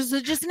podcasts. So there's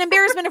just an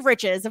embarrassment of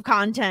riches of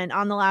content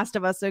on The Last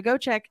of Us. So go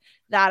check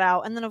that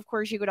out. And then, of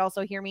course, you could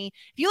also hear me.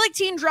 If you like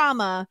teen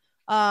drama,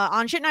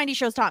 on Shit 90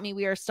 Shows Taught Me,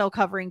 we are still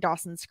covering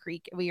Dawson's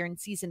Creek. We are in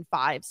season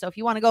 5. So if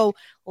you want to go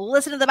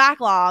listen to the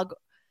backlog,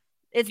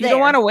 it's there. You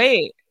don't want to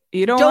wait.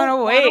 You don't want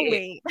to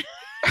wait.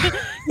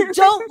 You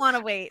don't want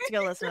to wait to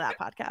go listen to that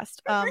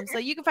podcast. So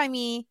you can find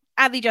me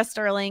at the Jess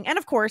Sterling. And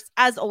of course,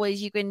 as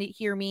always, you can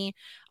hear me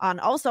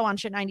also on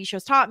Shit 90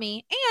 Shows Taught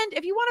Me. And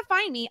if you want to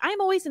find me,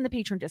 I'm always in the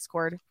Patreon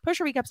Discord,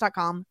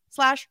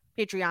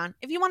 pushrecaps.com/Patreon.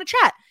 If you want to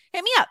chat,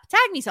 hit me up,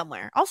 tag me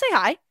somewhere. I'll say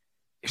hi.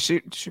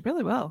 She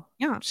really will.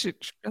 Yeah, she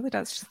really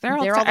does. She's there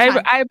all the time.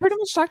 time. I pretty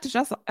much talk to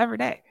Jess every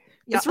day.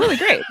 Yeah. It's really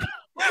great.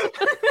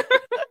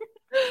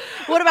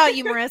 What about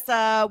you,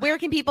 Marissa? Where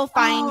can people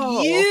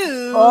find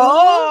you?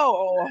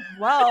 Oh,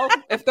 well,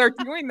 if they're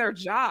doing their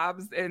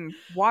jobs and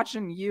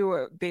watching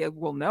you, they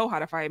will know how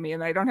to find me,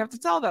 and I don't have to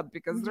tell them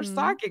because they're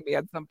stalking me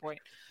at some point.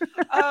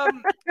 I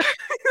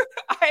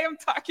am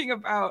talking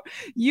about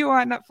You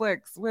on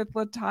Netflix with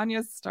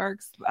LaTanya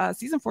Starks.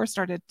 Season 4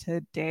 started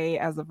today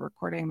as of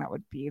recording. That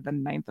would be the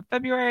 9th of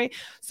February.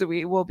 So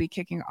we will be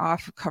kicking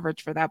off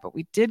coverage for that, but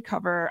we did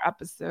cover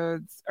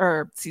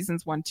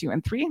seasons 1, 2,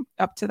 and 3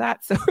 up to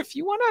that. So if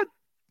you want to,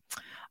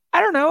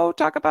 I don't know,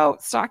 talk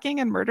about stalking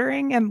and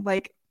murdering and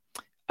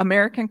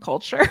American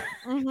culture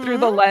through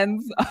the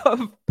lens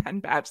of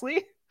Penn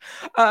Badgley,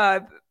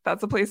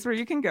 that's a place where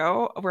you can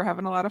go. We're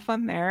having a lot of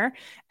fun there.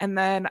 And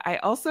then I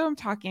also am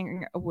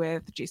talking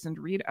with Jason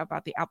Reed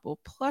about the Apple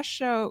Plus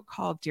show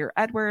called Dear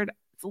Edward.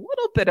 It's a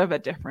little bit of a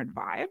different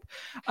vibe.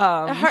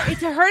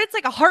 It's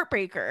like a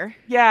heartbreaker.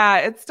 Yeah,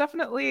 it's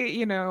definitely,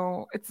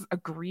 it's a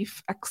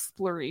grief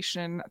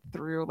exploration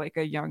through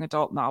a young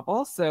adult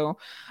novel. So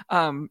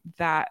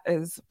that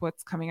is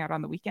what's coming out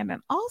on the weekend.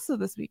 And also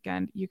this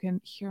weekend, you can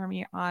hear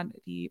me on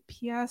the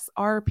PS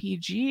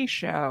RPG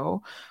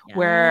show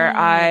where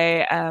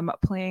I am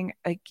playing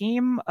a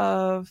game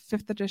of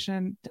 5th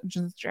edition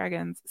Dungeons and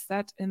Dragons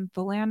set in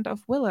the land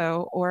of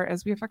Willow, or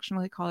as we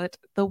affectionately call it,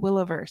 the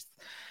Willowverse.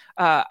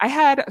 I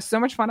had so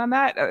much fun on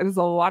that. It was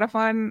a lot of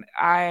fun.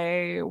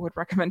 I would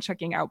recommend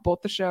checking out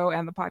both the show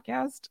and the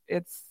podcast.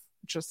 It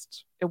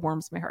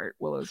warms my heart.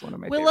 Willow is one of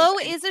my Willow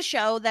is a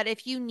show that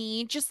if you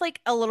need just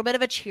a little bit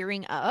of a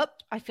cheering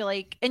up, I feel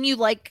like, and you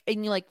like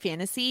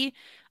fantasy,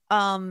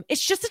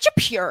 it's just such a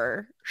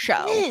pure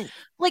show.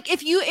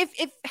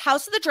 If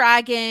House of the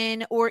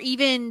Dragon or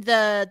even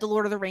the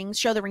Lord of the Rings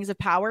show, The Rings of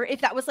Power,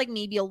 if that was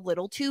maybe a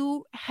little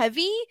too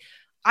heavy,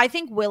 I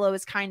think Willow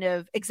is kind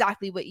of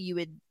exactly what you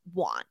would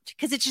want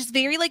because it's just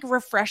very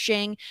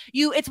refreshing.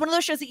 It's one of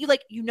those shows that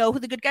you know who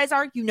the good guys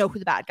are, you know who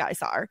the bad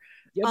guys are.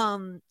 Yep.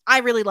 I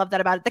really love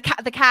that about it.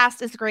 The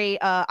cast is great.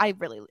 I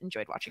really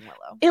enjoyed watching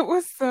Willow. It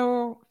was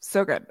so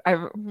good.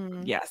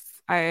 Yes,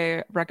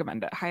 I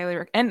recommend it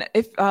highly. And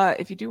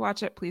if you do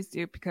watch it, please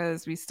do,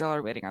 because we still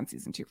are waiting on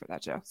season 2 for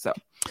that show. So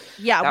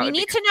yeah, we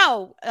need to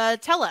know.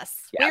 Tell us,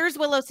 where's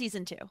Willow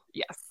season 2?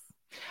 Yes.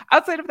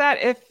 Outside of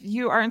that, if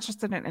you are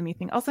interested in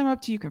anything else I'm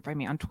up to, you can find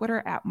me on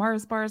Twitter at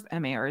MarsBars,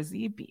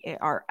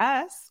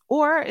 MarzBars,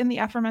 or in the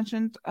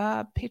aforementioned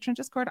Patreon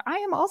Discord. I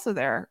am also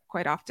there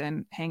quite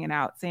often, hanging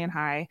out, saying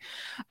hi,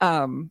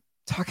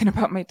 talking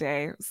about my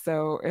day.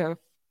 So if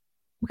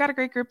we got a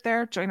great group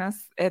there, join us.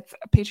 It's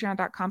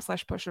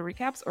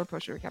patreon.com/postshowrecaps or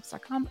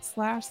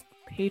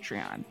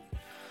postshowrecaps.com/Patreon.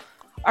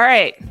 All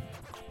right.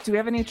 Do we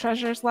have any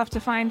treasures left to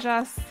find,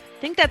 Jess? I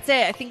think that's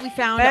it. I think we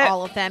found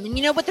all of them. And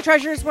you know what the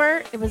treasures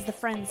were? It was the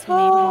friends who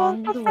made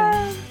along the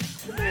way.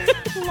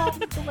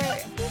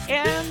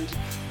 And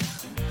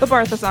the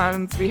Bartha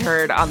sounds we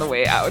heard on the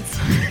way out.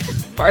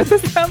 Bartha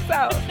sounds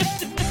out.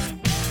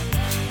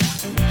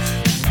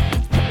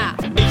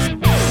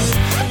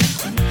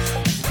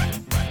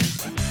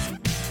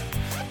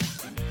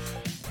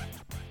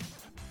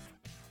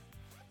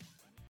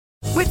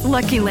 With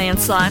Lucky Land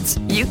Slots,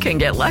 you can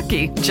get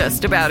lucky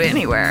just about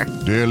anywhere.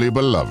 Dearly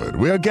beloved,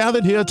 we are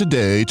gathered here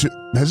today to...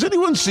 Has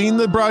anyone seen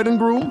the bride and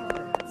groom?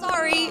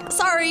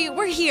 Sorry,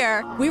 we're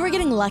here. We were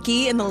getting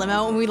lucky in the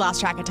limo and we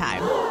lost track of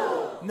time.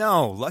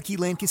 No, Lucky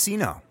Land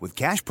Casino, with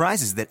cash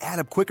prizes that add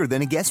up quicker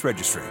than a guest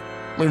registry.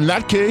 In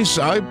that case,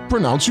 I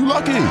pronounce you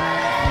lucky.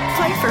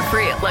 Play for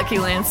free at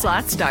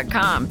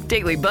LuckyLandSlots.com.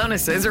 Daily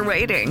bonuses are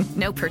waiting.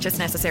 No purchase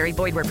necessary.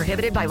 Void where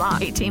prohibited by law.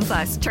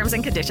 18+. Terms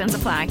and conditions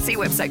apply. See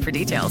website for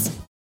details.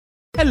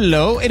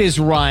 Hello, it is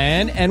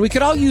Ryan, and we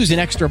could all use an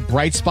extra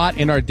bright spot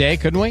in our day,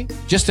 couldn't we?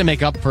 Just to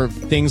make up for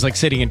things like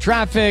sitting in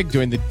traffic,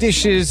 doing the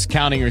dishes,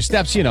 counting your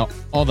steps, you know,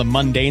 all the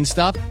mundane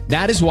stuff.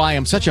 That is why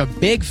I'm such a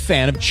big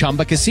fan of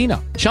Chumba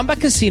Casino. Chumba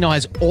Casino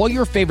has all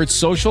your favorite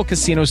social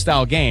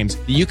casino-style games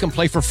that you can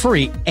play for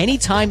free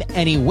anytime,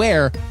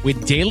 anywhere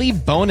with daily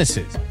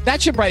bonuses.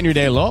 That should brighten your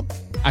day a little.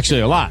 Actually,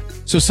 a lot.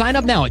 So sign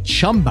up now at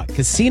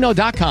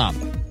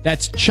ChumbaCasino.com.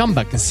 That's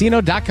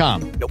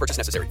ChumbaCasino.com. No purchase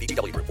necessary.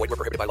 VGW Group. Void where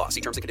prohibited by law. See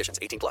terms and conditions.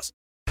 18+.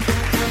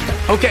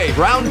 Okay,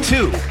 round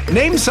two.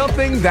 Name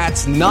something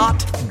that's not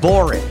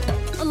boring.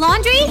 A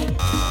laundry?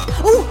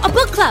 Ooh, a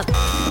book club.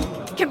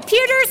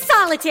 Computer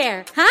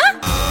solitaire, huh?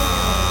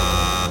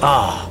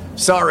 Ah,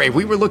 sorry.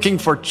 We were looking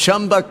for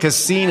Chumba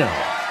Casino.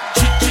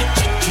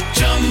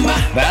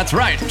 That's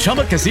right.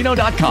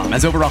 ChumbaCasino.com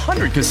has over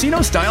 100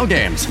 casino-style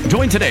games.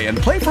 Join today and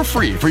play for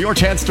free for your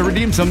chance to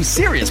redeem some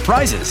serious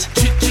prizes.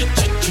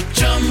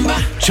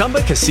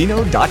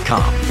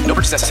 ChumbaCasino.com. No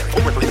purchase necessary.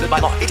 Void where prohibited by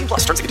law. 18+.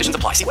 Terms and conditions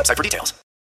apply. See website for details.